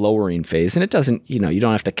lowering phase, and it doesn't, you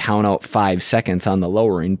don't have to count out 5 seconds on the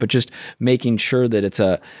lowering, but just making sure that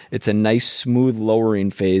it's a nice smooth lowering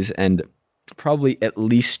phase, and probably at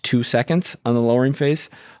least 2 seconds on the lowering phase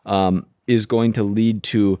is going to lead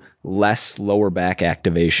to less lower back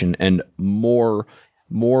activation and more.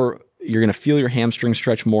 You're going to feel your hamstring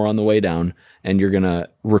stretch more on the way down, and you're going to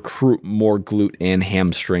recruit more glute and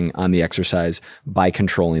hamstring on the exercise by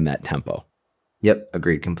controlling that tempo. Yep,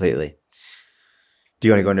 agreed completely. Do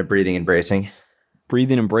you want to go into breathing and bracing?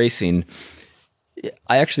 Breathing and bracing.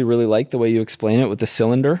 I actually really like the way you explain it with the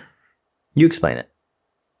cylinder. You explain it.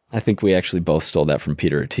 I think we actually both stole that from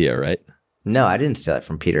Peter Attia, right? No, I didn't steal it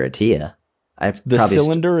from Peter Attia. The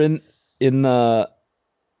cylinder in the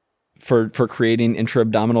for creating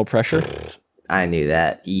intra-abdominal pressure. I knew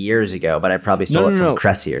that years ago, but I probably stole it from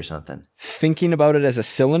Cressy or something. Thinking about it as a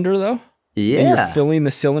cylinder, though? Yeah. And you're filling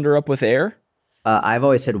the cylinder up with air? I've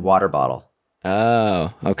always said water bottle.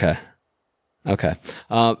 Oh, okay. Okay.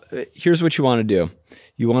 Here's what you want to do.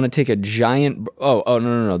 You want to take a giant...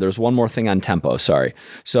 No. There's one more thing on tempo. Sorry.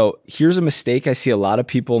 So here's a mistake I see a lot of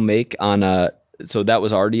people make on a... So that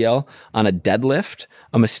was RDL. On a deadlift,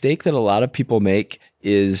 a mistake that a lot of people make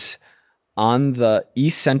is on the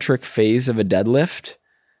eccentric phase of a deadlift.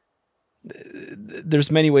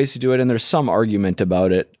 There's many ways to do it, and there's some argument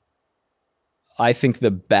about it. I think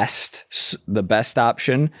the best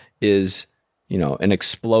option is, an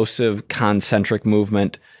explosive concentric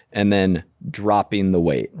movement and then dropping the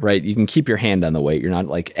weight, right? You can keep your hand on the weight. You're not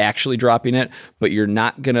like actually dropping it, but you're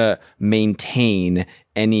not going to maintain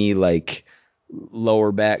any like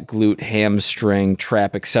lower back, glute, hamstring,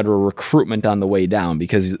 trap, etc. recruitment on the way down,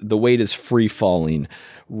 because the weight is free falling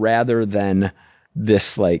rather than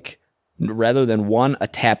one, a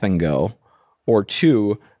tap and go, or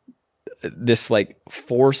two, this like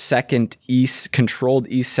 4 second controlled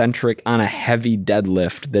eccentric on a heavy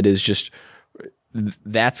deadlift that is just,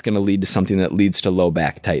 that's going to lead to something that leads to low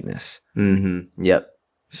back tightness. Mm-hmm. Yep.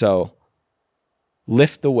 So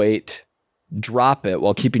lift the weight, drop it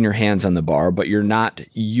while keeping your hands on the bar, but you're not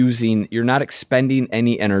expending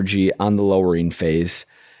any energy on the lowering phase.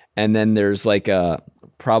 And then there's like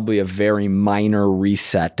probably a very minor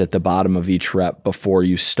reset at the bottom of each rep before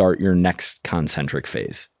you start your next concentric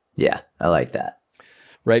phase. Yeah, I like that.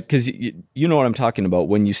 Right? Because you know what I'm talking about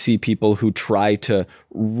when you see people who try to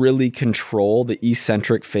really control the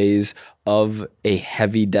eccentric phase of a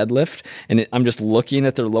heavy deadlift. And I'm just looking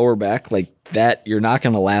at their lower back like that. You're not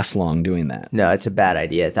going to last long doing that. No, it's a bad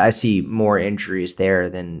idea. I see more injuries there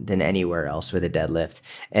than anywhere else with a deadlift.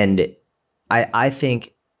 And I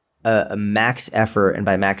think a max effort, and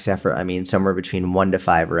by max effort, I mean somewhere between 1 to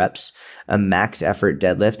 5 reps, a max effort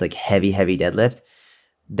deadlift, like heavy deadlift,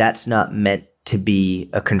 that's not meant to be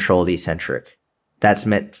a controlled eccentric. That's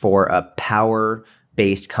meant for a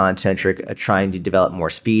power-based concentric, trying to develop more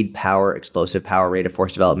speed, power, explosive power, rate of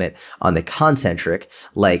force development on the concentric,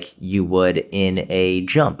 like you would in a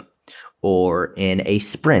jump or in a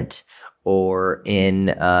sprint or in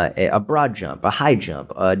a broad jump, a high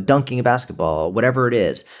jump, dunking a basketball, whatever it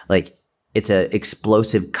is. Like it's an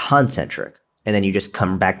explosive concentric. And then you just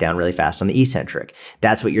come back down really fast on the eccentric.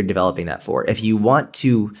 That's what you're developing that for. If you want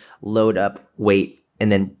to load up weight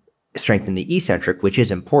and then strengthen the eccentric, which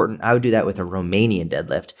is important, I would do that with a Romanian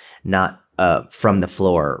deadlift, not from the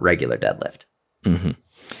floor regular deadlift. Mm-hmm.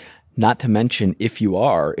 Not to mention, if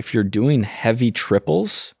you're doing heavy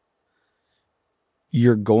triples,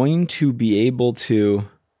 you're going to be able to,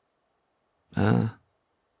 I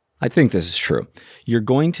think this is true. You're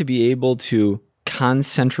going to be able to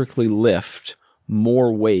concentrically lift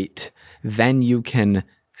more weight than you can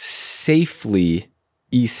safely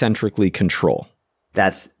eccentrically control.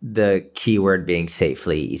 That's the key word, being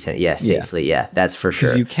safely. Yeah, safely. Yeah, that's for sure.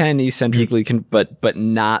 Because you can eccentrically, but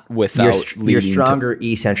not without you're stronger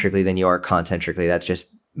eccentrically than you are concentrically. That's just,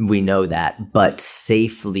 we know that. But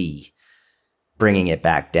safely bringing it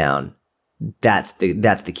back down, that's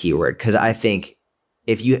the key word. Because I think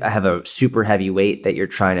if you have a super heavy weight that you're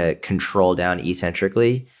trying to control down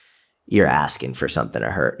eccentrically, you're asking for something to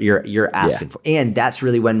hurt. You're asking for, and that's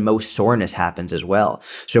really when most soreness happens as well.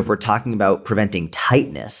 So if we're talking about preventing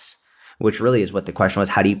tightness, which really is what the question was,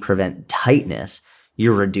 how do you prevent tightness?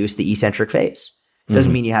 You reduce the eccentric phase.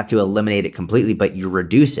 Doesn't mean you have to eliminate it completely, but you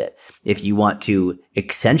reduce it. If you want to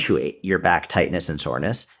accentuate your back tightness and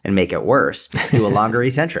soreness and make it worse, do a longer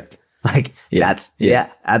eccentric. Like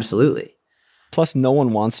absolutely. Plus, no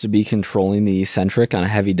one wants to be controlling the eccentric on a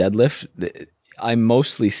heavy deadlift. I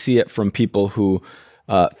mostly see it from people who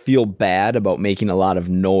feel bad about making a lot of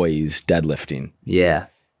noise deadlifting. Yeah.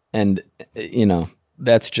 And,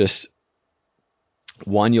 that's just,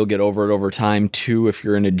 one, you'll get over it over time. Two, if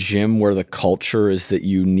you're in a gym where the culture is that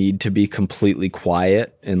you need to be completely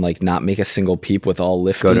quiet and like not make a single peep with all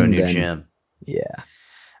lifting. Go to a new gym. Yeah.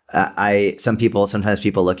 Sometimes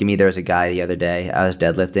people look at me. There was a guy the other day, I was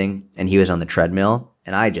deadlifting and he was on the treadmill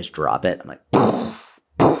and I just drop it. I'm like,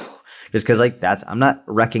 just cause like I'm not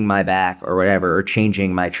wrecking my back or whatever, or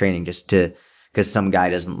changing my training cause some guy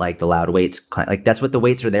doesn't like the loud weights. Like that's what the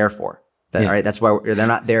weights are there for. All right. That's why they're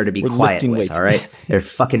not there to be quiet with. Weights. All right. They're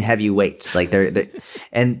fucking heavy weights. Like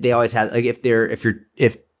and they always have, like,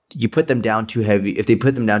 if you put them down too heavy, if they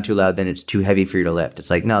put them down too loud, then it's too heavy for you to lift. It's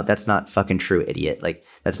like, no, that's not fucking true, idiot. Like,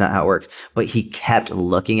 that's not how it works. But he kept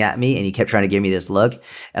looking at me and he kept trying to give me this look.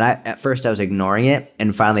 And at first I was ignoring it.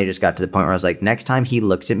 And finally I just got to the point where I was like, next time he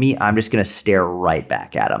looks at me, I'm just going to stare right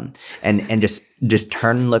back at him and just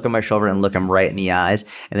turn and look at my shoulder and look him right in the eyes.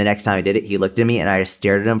 And the next time I did it, he looked at me and I just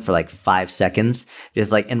stared at him for like 5 seconds,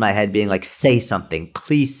 just like in my head being like, say something,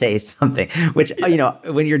 please say something, which,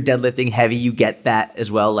 when you're deadlifting heavy, you get that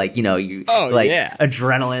as well. Like,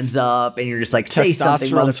 adrenaline's up and you're just like, say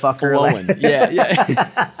something, motherfucker. Like, yeah.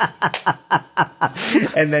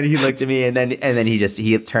 And then he looked at me and then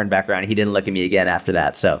he turned back around. He didn't look at me again after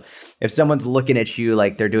that. So if someone's looking at you,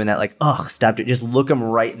 like they're doing that, like, oh, stop it. Just look them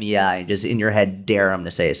right in the eye and just in your head, dare them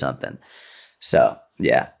to say something. So,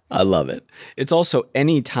 yeah. I love it. It's also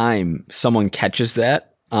anytime someone catches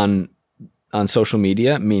that on social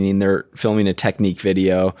media, meaning they're filming a technique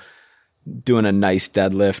video, doing a nice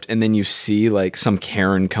deadlift, and then you see like some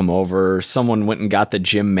Karen come over, or someone went and got the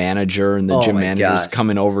gym manager and the gym manager's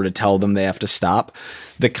coming over to tell them they have to stop.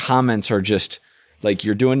 The comments are just like,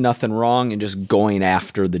 you're doing nothing wrong and just going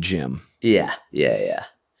after the gym. Yeah.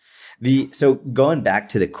 So going back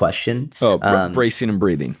to the question. Bracing and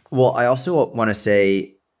breathing. Well, I also want to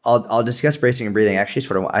say, I'll discuss bracing and breathing.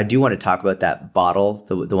 Actually, I do want to talk about that bottle,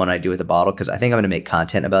 the one I do with the bottle, because I think I'm going to make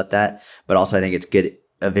content about that. But also I think it's good,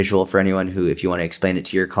 a visual for anyone who, if you want to explain it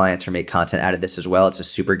to your clients or make content out of this as well, it's a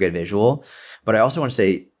super good visual. But I also want to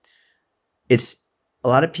say, it's a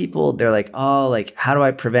lot of people, they're like, oh, like, how do I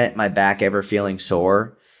prevent my back ever feeling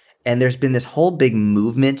sore? And there's been this whole big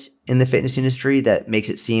movement in the fitness industry that makes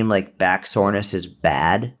it seem like back soreness is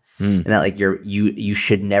bad, and that like you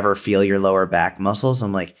should never feel your lower back muscles.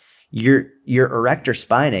 I'm like, your erector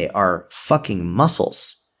spinae are fucking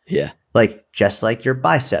muscles. Yeah. Like, just like your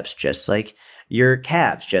biceps, just like your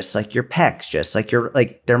calves, just like your pecs, just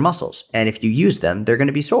like they're muscles. And if you use them, they're going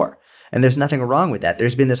to be sore. And there's nothing wrong with that.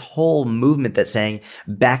 There's been this whole movement that's saying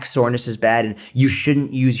back soreness is bad and you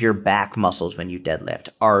shouldn't use your back muscles when you deadlift.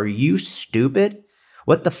 Are you stupid?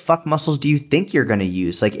 What the fuck muscles do you think you're going to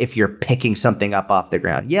use? Like, if you're picking something up off the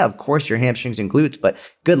ground, yeah, of course your hamstrings and glutes, but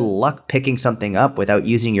good luck picking something up without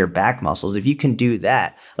using your back muscles. If you can do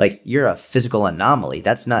that, like, you're a physical anomaly.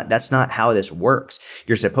 That's not how this works.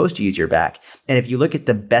 You're supposed to use your back. And if you look at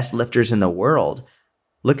the best lifters in the world,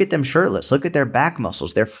 look at them shirtless. Look at their back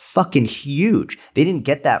muscles. They're fucking huge. They didn't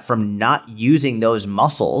get that from not using those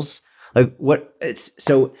muscles. Like,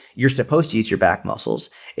 so you're supposed to use your back muscles.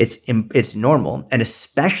 It's normal. And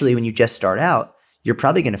especially when you just start out, you're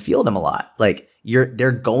probably going to feel them a lot. Like,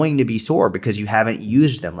 they're going to be sore because you haven't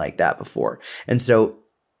used them like that before. And so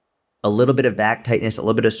a little bit of back tightness, a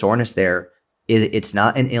little bit of soreness there, it's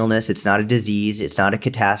not an illness. It's not a disease. It's not a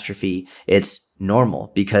catastrophe. It's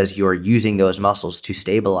normal because you're using those muscles to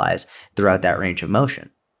stabilize throughout that range of motion.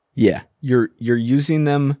 Yeah. You're using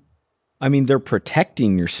them. I mean, they're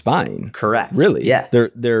protecting your spine. Correct. Really. Yeah.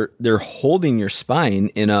 They're holding your spine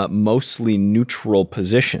in a mostly neutral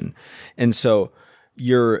position. And so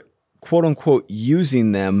you're, quote unquote,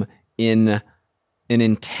 using them in an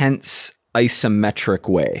intense isometric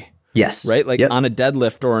way. Yes. Right? Like, on a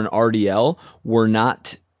deadlift or an RDL, we're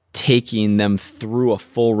not taking them through a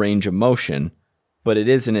full range of motion, but it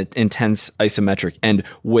is an intense isometric. And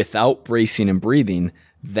without bracing and breathing,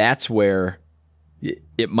 that's where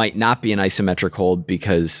it might not be an isometric hold,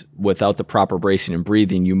 because without the proper bracing and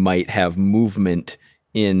breathing, you might have movement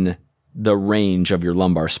in the range of your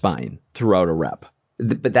lumbar spine throughout a rep.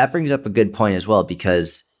 But that brings up a good point as well,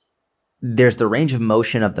 because there's the range of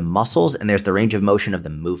motion of the muscles and there's the range of motion of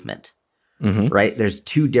the movement, right? There's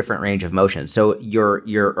two different range of motion. So your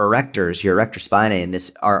erectors, your erector spinae, and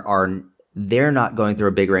this are they're not going through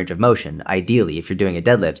a big range of motion. Ideally, if you're doing a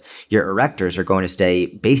deadlift, your erectors are going to stay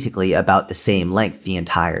basically about the same length the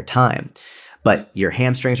entire time. But your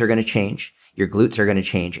hamstrings are going to change, your glutes are going to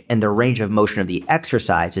change, and the range of motion of the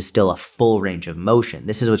exercise is still a full range of motion.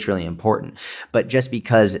 This is what's really important. But just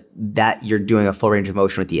because that you're doing a full range of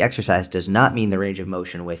motion with the exercise does not mean the range of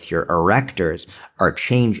motion with your erectors are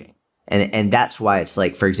changing. And that's why it's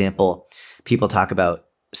like, for example, people talk about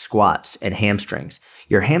squats and hamstrings.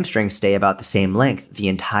 Your hamstrings stay about the same length the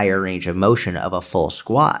entire range of motion of a full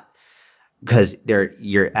squat, because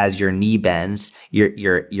as your knee bends,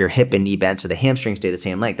 your hip and knee bend, so the hamstrings stay the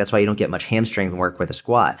same length. That's why you don't get much hamstring work with a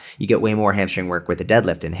squat. You get way more hamstring work with a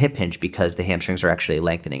deadlift and hip hinge because the hamstrings are actually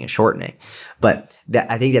lengthening and shortening. But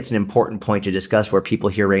I think that's an important point to discuss, where people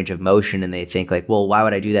hear range of motion and they think like, well, why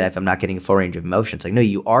would I do that if I'm not getting a full range of motion? It's like, no,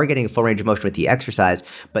 you are getting a full range of motion with the exercise,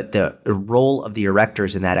 but the role of the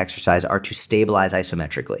erectors in that exercise are to stabilize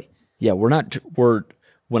isometrically. Yeah,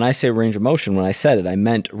 when I say range of motion, when I said it, I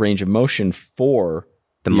meant range of motion for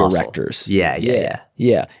the erectors.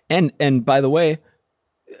 Yeah. And by the way,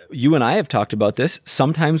 you and I have talked about this.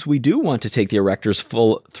 Sometimes we do want to take the erectors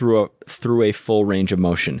through a full range of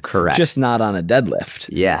motion. Correct. Just not on a deadlift.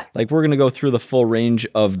 Yeah. Like we're going to go through the full range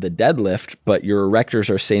of the deadlift, but your erectors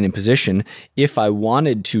are staying in position. If I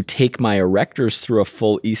wanted to take my erectors through a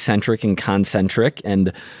full eccentric and concentric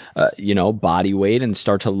and, body weight and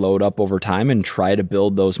start to load up over time and try to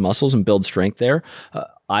build those muscles and build strength there,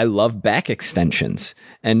 I love back extensions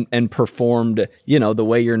and performed, the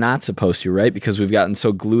way you're not supposed to, right? Because we've gotten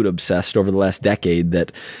so glute obsessed over the last decade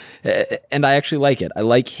that, and I actually like it. I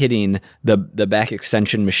like hitting the back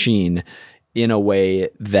extension machine in a way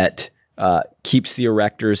that keeps the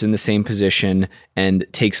erectors in the same position and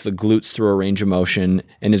takes the glutes through a range of motion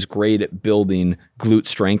and is great at building glute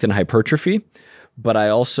strength and hypertrophy. But I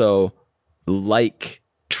also like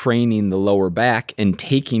training the lower back and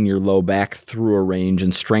taking your low back through a range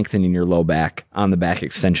and strengthening your low back on the back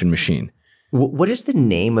extension machine. What is the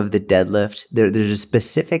name of the deadlift? There's a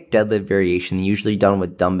specific deadlift variation usually done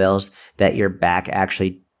with dumbbells that your back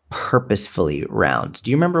actually purposefully rounds.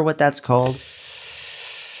 Do you remember what that's called?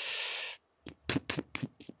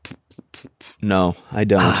 No, I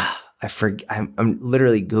don't. I'm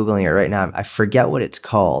literally Googling it right now. I forget what it's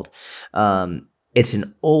called. It's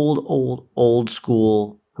an old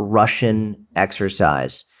school Russian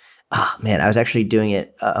exercise. Man, I was actually doing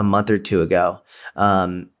it a month or two ago.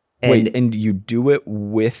 And you do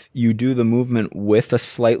the movement with a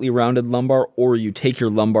slightly rounded lumbar, or you take your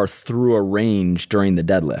lumbar through a range during the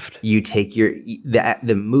deadlift? You take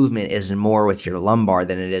the movement is more with your lumbar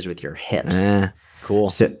than it is with your hips.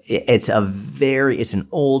 Cool. So it's an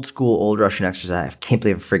old school, old Russian exercise. I can't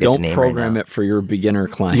believe I forget the name right now. Don't program it for your beginner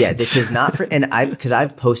clients. Yeah, this is not for, because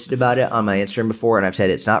I've posted about it on my Instagram before, and I've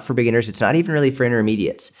said it's not for beginners. It's not even really for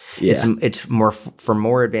intermediates. Yeah. It's more for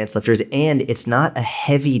more advanced lifters, and it's not a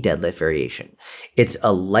heavy deadlift variation. It's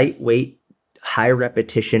a lightweight, high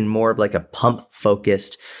repetition, more of like a pump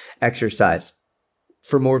focused exercise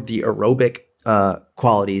for more of the aerobic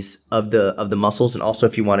qualities of the muscles. And also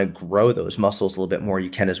if you want to grow those muscles a little bit more,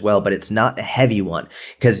 you can as well, but it's not a heavy one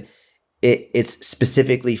because it's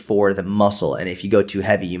specifically for the muscle. And if you go too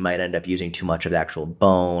heavy, you might end up using too much of the actual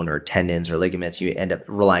bone or tendons or ligaments. You end up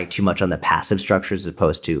relying too much on the passive structures as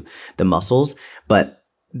opposed to the muscles. But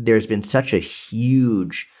there's been such a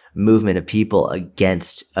huge movement of people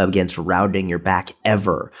against rounding your back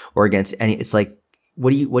ever, or against any. It's like,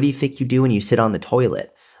 what do you think you do when you sit on the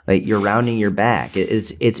toilet? Like, you're rounding your back. And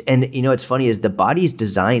it's funny is the body's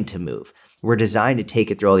designed to move. We're designed to take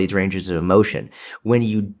it through all these ranges of motion. When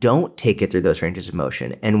you don't take it through those ranges of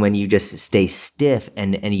motion, and when you just stay stiff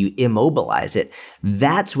and you immobilize it,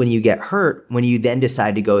 that's when you get hurt, when you then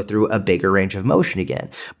decide to go through a bigger range of motion again.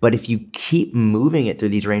 But if you keep moving it through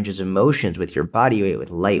these ranges of motions with your body weight, with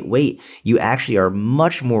light weight, you actually are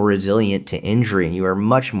much more resilient to injury, and you are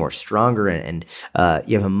much more stronger, and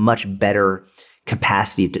you have a much better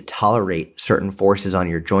capacity to tolerate certain forces on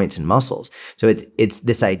your joints and muscles. So it's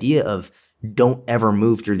this idea of don't ever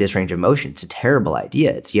move through this range of motion. It's a terrible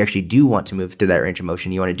idea. You actually do want to move through that range of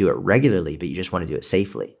motion. You want to do it regularly, but you just want to do it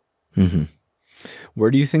safely. Mm-hmm. Where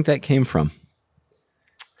do you think that came from?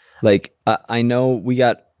 Like, I know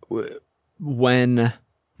when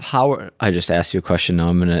power, I just asked you a question. Now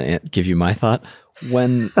I'm going to give you my thought.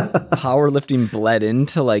 When powerlifting bled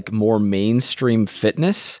into like more mainstream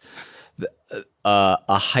fitness,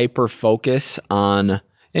 a hyper focus on,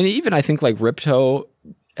 and even I think like Ripto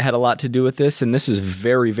had a lot to do with this, and this is a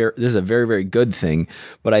very, very good thing.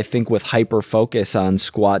 But I think with hyper focus on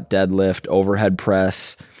squat, deadlift, overhead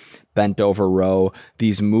press, bent over row,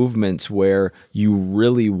 these movements where you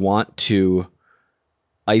really want to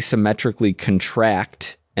isometrically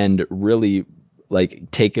contract and really like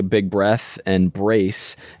take a big breath and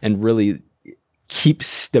brace and really keep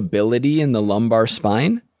stability in the lumbar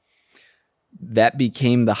spine. That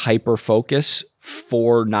became the hyper focus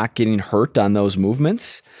for not getting hurt on those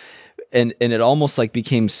movements. And it almost like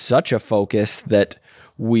became such a focus that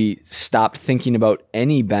we stopped thinking about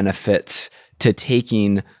any benefits to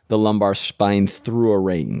taking the lumbar spine through a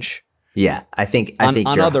range. Yeah, I think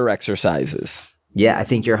on other exercises. Yeah, I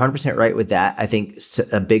think you're 100% right with that. I think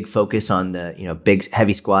a big focus on the, big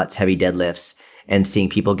heavy squats, heavy deadlifts, and seeing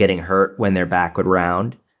people getting hurt when their back would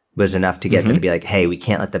round was enough to get them to be like, hey, we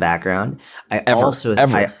can't let the back round. I also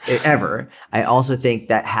think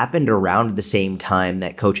that happened around the same time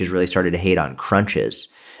that coaches really started to hate on crunches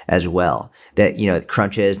as well. That,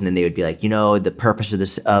 crunches, and then they would be like, the purpose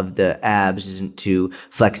of the abs isn't to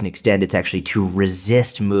flex and extend, it's actually to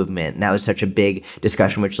resist movement. And that was such a big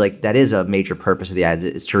discussion, which that is a major purpose of the abs,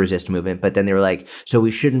 is to resist movement. But then they were like, so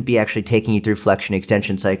we shouldn't be actually taking you through flexion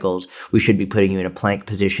extension cycles. We should be putting you in a plank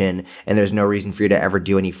position, and there's no reason for you to ever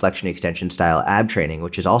do any flexion extension style ab training,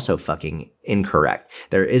 which is also fucking incorrect.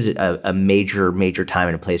 There is a major time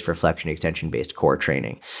and a place for flexion extension based core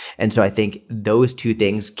training. And so I think those two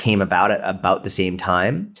things came about at about the same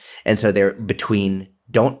time. And so they're between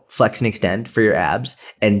don't flex and extend for your abs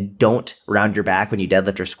and don't round your back when you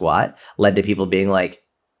deadlift or squat, led to people being like,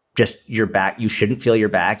 just your back, you shouldn't feel your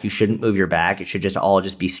back, you shouldn't move your back, it should all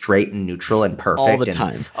just be straight and neutral and perfect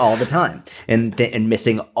all the time, and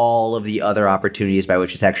missing all of the other opportunities by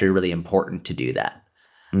which it's actually really important to do that.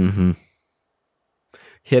 Mm-hmm.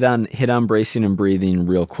 Hit on bracing and breathing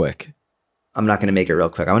real quick. I'm not going to make it real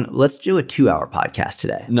quick. Let's do a 2-hour podcast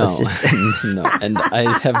today. No, no. And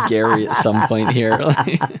I have Gary at some point here. All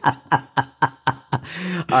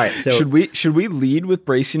right. So should we lead with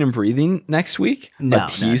bracing and breathing next week? No, a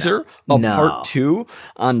teaser, part 2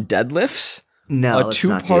 on deadlifts. No, a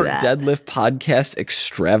 2-part deadlift podcast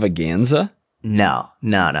extravaganza. No.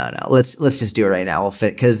 Let's just do it right now. We'll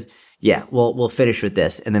fit because we'll finish with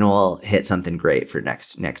this and then we'll hit something great for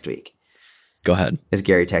next week. Go ahead. Is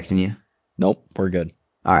Gary texting you? Nope, we're good.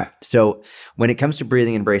 All right. So when it comes to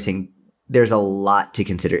breathing and bracing, there's a lot to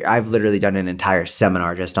consider. I've literally done an entire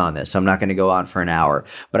seminar just on this, so I'm not going to go on for an hour,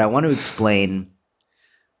 but I want to explain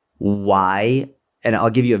why, and I'll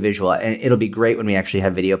give you a visual, and it'll be great when we actually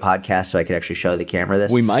have video podcasts so I could actually show the camera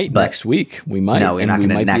this. We might next week. We might. No, we're not going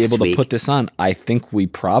to next week. We might be able to put this on. I think we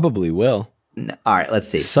probably will. No, all right, let's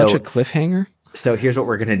see. Such a cliffhanger. So here's what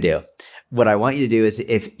we're going to do. What I want you to do is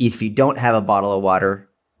if you don't have a bottle of water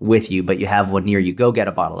with you, but you have one near you, go get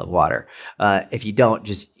a bottle of water. If you don't,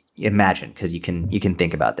 just imagine, because you can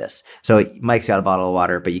think about this. So Mike's got a bottle of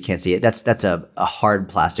water, but you can't see it. That's a hard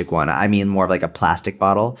plastic one. I mean more of like a plastic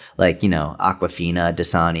bottle, like, Aquafina,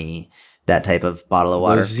 Dasani, that type of bottle of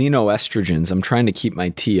water. Those xenoestrogens. I'm trying to keep my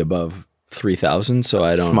T above 3,000, so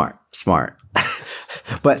I don't. Smart.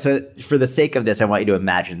 But so for the sake of this, I want you to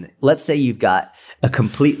imagine, let's say you've got a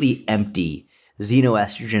completely empty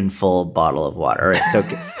xenoestrogen full bottle of water. All right, so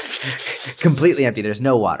completely empty. There's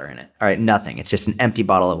no water in it. All right, nothing. It's just an empty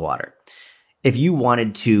bottle of water. If you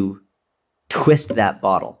wanted to twist that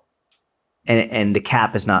bottle, and the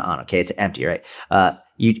cap is not on, okay, it's empty, right?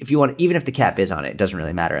 If you want, even if the cap is on it, it doesn't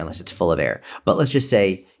really matter unless it's full of air. But let's just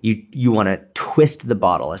say you want to twist the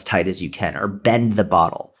bottle as tight as you can, or bend the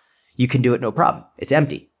bottle. You can do it, no problem. It's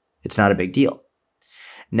empty. It's not a big deal.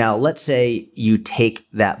 Now, let's say you take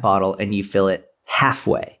that bottle and you fill it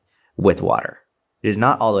halfway with water. It is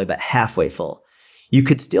not all the way, but halfway full. You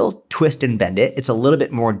could still twist and bend it. It's a little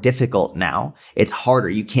bit more difficult now. It's harder.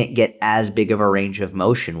 You can't get as big of a range of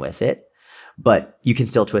motion with it, but you can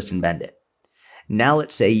still twist and bend it. Now,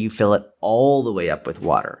 let's say you fill it all the way up with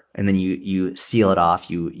water, and then you seal it off.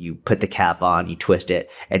 You put the cap on, you twist it,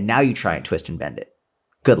 and now you try and twist and bend it.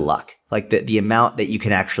 Good luck. Like the amount that you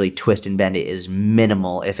can actually twist and bend it is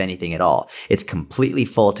minimal, if anything at all. It's completely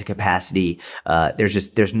full to capacity.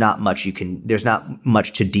 There's not much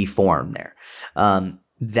to deform there.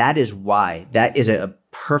 That is why that is a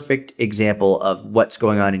perfect example of what's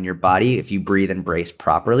going on in your body if you breathe and brace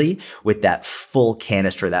properly with that full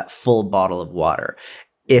canister, that full bottle of water.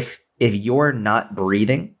 If you're not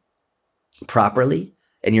breathing properly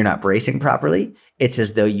and you're not bracing properly, it's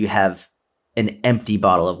as though you have an empty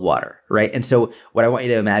bottle of water, right? And so what I want you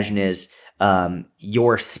to imagine is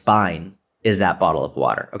your spine is that bottle of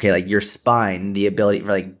water. Okay, like your spine, the ability for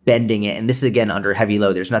like bending it. And this is again under heavy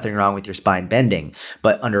load. There's nothing wrong with your spine bending,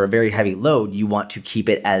 but under a very heavy load, you want to keep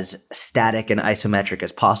it as static and isometric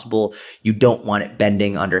as possible. You don't want it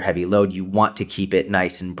bending under heavy load. You want to keep it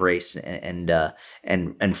nice and braced and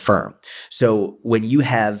firm. So when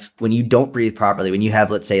you don't breathe properly, when you have,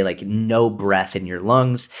 let's say, like no breath in your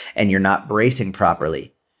lungs and you're not bracing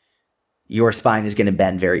properly, your spine is going to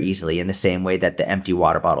bend very easily in the same way that the empty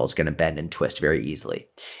water bottle is going to bend and twist very easily.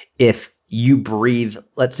 If you breathe,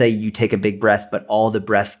 let's say you take a big breath, but all the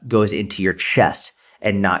breath goes into your chest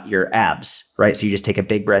and not your abs, right? So you just take a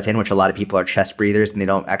big breath in, which a lot of people are chest breathers and they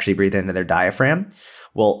don't actually breathe into their diaphragm.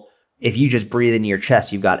 Well, if you just breathe into your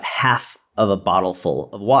chest, you've got half of a bottle full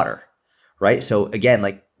of water, right? So again,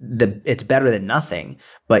 like it's better than nothing,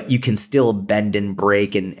 but you can still bend and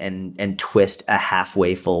break and twist a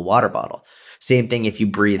halfway full water bottle. Same thing if you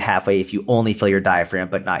breathe halfway, if you only fill your diaphragm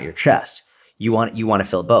but not your chest. You want to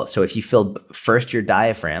fill both. So if you fill first your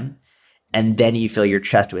diaphragm and then you fill your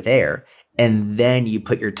chest with air and then you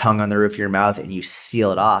put your tongue on the roof of your mouth and you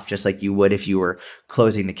seal it off just like you would if you were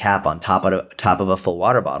closing the cap on top of a full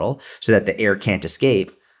water bottle so that the air can't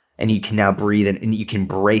escape, and you can now breathe and you can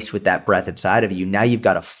brace with that breath inside of you. Now you've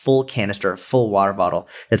got a full canister, a full water bottle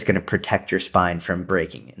that's going to protect your spine from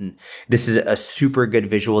breaking. And this is a super good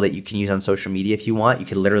visual that you can use on social media if you want. You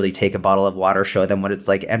could literally take a bottle of water, show them what it's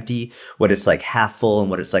like empty, what it's like half full,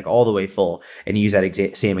 and what it's like all the way full, and use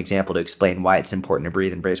that same example to explain why it's important to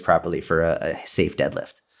breathe and brace properly for a safe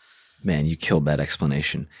deadlift. Man, you killed that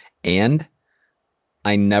explanation. And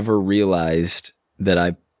I never realized that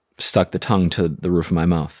I stuck the tongue to the roof of my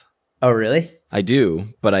mouth. Oh, really? I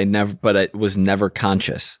do, but I was never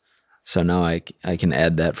conscious. So now I can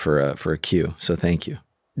add that for a cue. So thank you.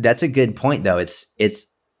 That's a good point, though. It's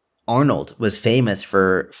Arnold was famous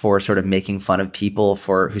for sort of making fun of people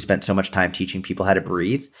who spent so much time teaching people how to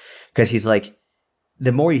breathe, because he's like,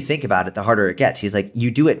 the more you think about it, the harder it gets. He's like, you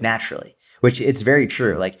do it naturally, which it's very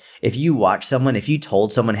true. Like if you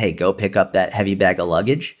told someone, hey, go pick up that heavy bag of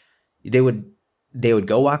luggage, they would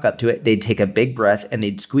go walk up to it, they'd take a big breath and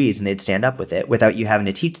they'd squeeze and they'd stand up with it without you having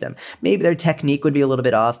to teach them. Maybe their technique would be a little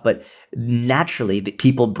bit off, but naturally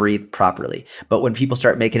people breathe properly. But when people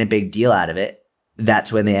start making a big deal out of it,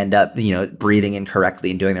 that's when they end up, breathing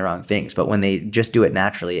incorrectly and doing the wrong things. But when they just do it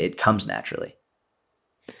naturally, it comes naturally.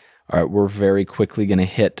 All right, we're very quickly going to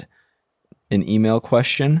hit an email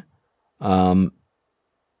question. And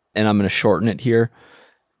I'm going to shorten it here.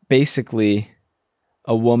 Basically,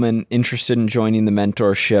 a woman interested in joining the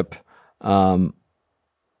mentorship.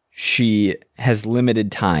 She has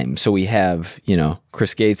limited time. So we have,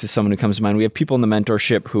 Chris Gates is someone who comes to mind. We have people in the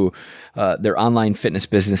mentorship who their online fitness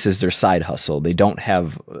business is their side hustle. They don't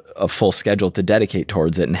have a full schedule to dedicate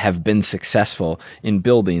towards it and have been successful in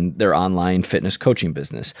building their online fitness coaching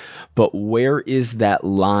business. But where is that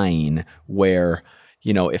line where,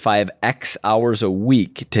 if I have X hours a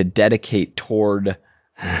week to dedicate toward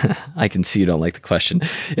I can see you don't like the question.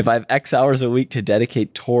 If I have X hours a week to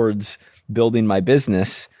dedicate towards building my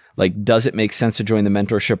business, like, does it make sense to join the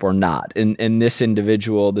mentorship or not? And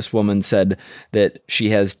this woman said that she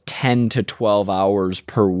has 10 to 12 hours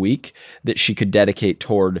per week that she could dedicate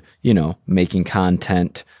toward, making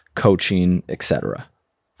content, coaching, etc.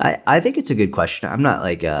 I think it's a good question. I'm not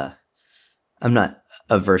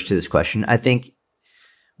averse to this question.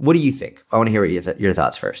 What do you think? I want to hear your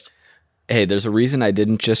thoughts first. Hey, there's a reason I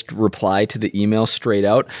didn't just reply to the email straight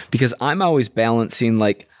out, because I'm always balancing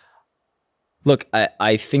look,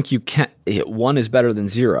 I think you can't, one is better than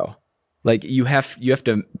zero. Like you have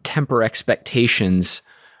to temper expectations,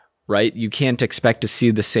 right? You can't expect to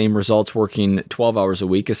see the same results working 12 hours a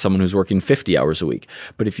week as someone who's working 50 hours a week.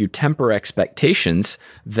 But if you temper expectations,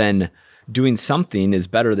 then doing something is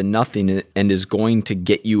better than nothing and is going to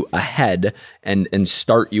get you ahead and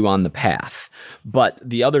start you on the path. But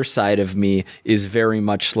the other side of me is very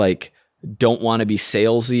much like, don't want to be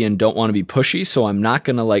salesy and don't want to be pushy. So I'm not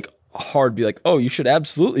going to hard be like, oh, you should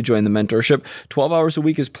absolutely join the mentorship. 12 hours a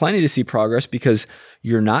week is plenty to see progress, because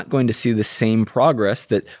you're not going to see the same progress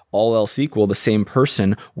that all else equal, the same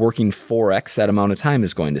person working 4x that amount of time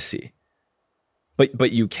is going to see.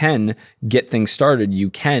 But you can get things started.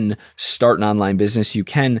 You can start an online business. You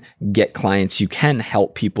can get clients. You can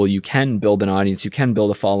help people. You can build an audience. You can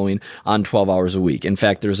build a following on 12 hours a week. In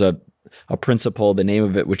fact, there's a principle, the name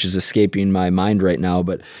of it, which is escaping my mind right now,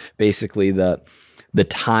 but basically the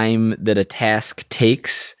time that a task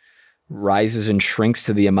takes rises and shrinks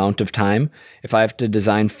to the amount of time. If I have to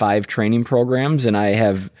design 5 training programs and I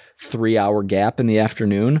have 3-hour gap in the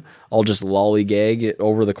afternoon, I'll just lollygag it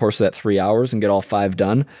over the course of that 3 hours and get all 5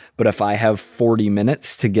 done. But if I have 40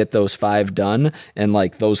 minutes to get those 5 done, and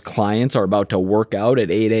like those clients are about to work out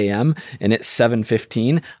at 8 a.m. and it's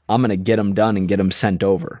 7:15, I'm going to get them done and get them sent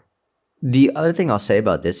over. The other thing I'll say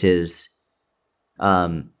about this is,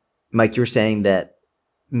 Mike, you're saying that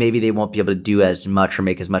maybe they won't be able to do as much or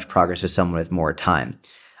make as much progress as someone with more time.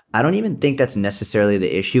 I don't even think that's necessarily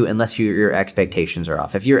the issue unless your expectations are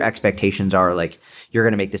off. If your expectations are like you're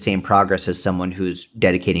going to make the same progress as someone who's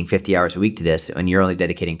dedicating 50 hours a week to this and you're only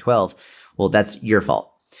dedicating 12, well, that's your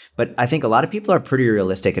fault. But I think a lot of people are pretty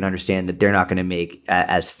realistic and understand that they're not going to make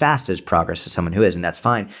as fast as progress as someone who is, and that's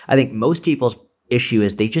fine. I think most people's issue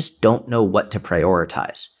is they just don't know what to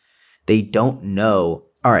prioritize. They don't know,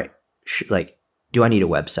 all right, do I need a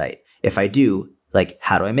website? If I do, like,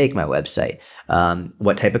 how do I make my website?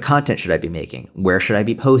 What type of content should I be making? Where should I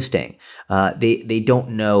be posting? They don't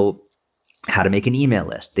know how to make an email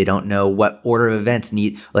list. They don't know what order of events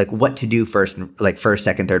need, like what to do first, like first,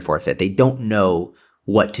 second, third, fourth, fifth. They don't know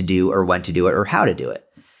what to do or when to do it or how to do it.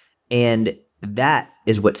 And that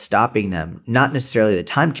is what's stopping them. Not necessarily the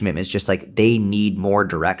time commitment. It's just like they need more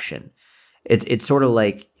direction. It's sort of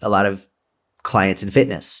like a lot of clients in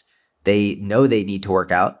fitness. They know they need to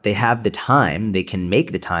work out. They have the time. They can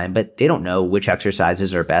make the time, but they don't know which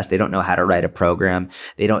exercises are best. They don't know how to write a program.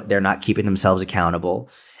 They're not keeping themselves accountable.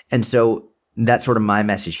 And so that's sort of my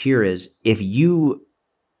message here is if you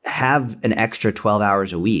have an extra 12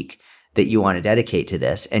 hours a week that you want to dedicate to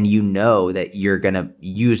this and you know that you're going to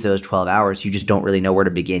use those 12 hours, you just don't really know where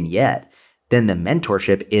to begin yet, then the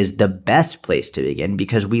mentorship is the best place to begin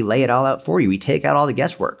because we lay it all out for you. We take out all the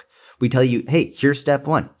guesswork. We tell you, hey, here's step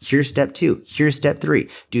 1, here's step 2, here's step 3.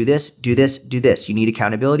 Do this, do this, do this. You need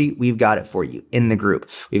accountability? We've got it for you in the group.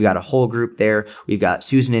 We've got a whole group there. We've got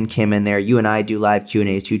Susan and Kim in there. You and I do live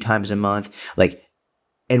Q&As 2 times a month.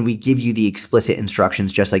 And we give you the explicit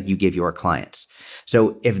instructions just like you give your clients.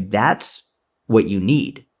 So if that's what you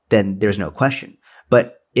need, then there's no question.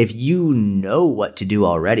 But if you know what to do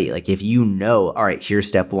already, like if you know, all right, here's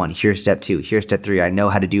step 1, here's step 2, here's step 3, I know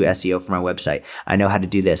how to do SEO for my website. I know how to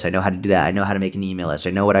do this. I know how to do that. I know how to make an email list.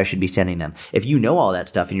 I know what I should be sending them. If you know all that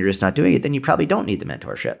stuff and you're just not doing it, then you probably don't need the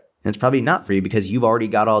mentorship. And it's probably not for you because you've already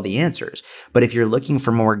got all the answers. But if you're looking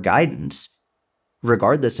for more guidance,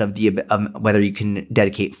 regardless of whether you can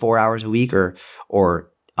dedicate 4 hours a week or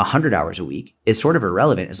 100 hours a week, is sort of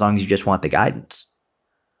irrelevant as long as you just want the guidance.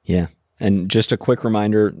 Yeah. And just a quick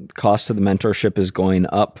reminder, cost of the mentorship is going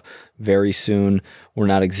up very soon. We're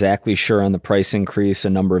not exactly sure on the price increase. A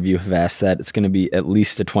number of you have asked that. It's going to be at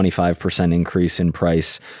least a 25% increase in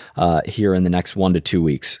price here in the next 1 to 2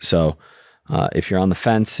 weeks. So if you're on the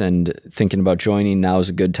fence and thinking about joining, now is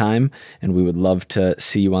a good time, and we would love to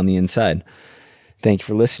see you on the inside. Thank you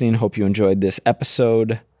for listening. Hope you enjoyed this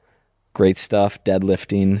episode. Great stuff,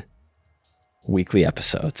 deadlifting, weekly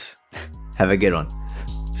episodes. Have a good one.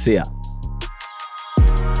 See ya.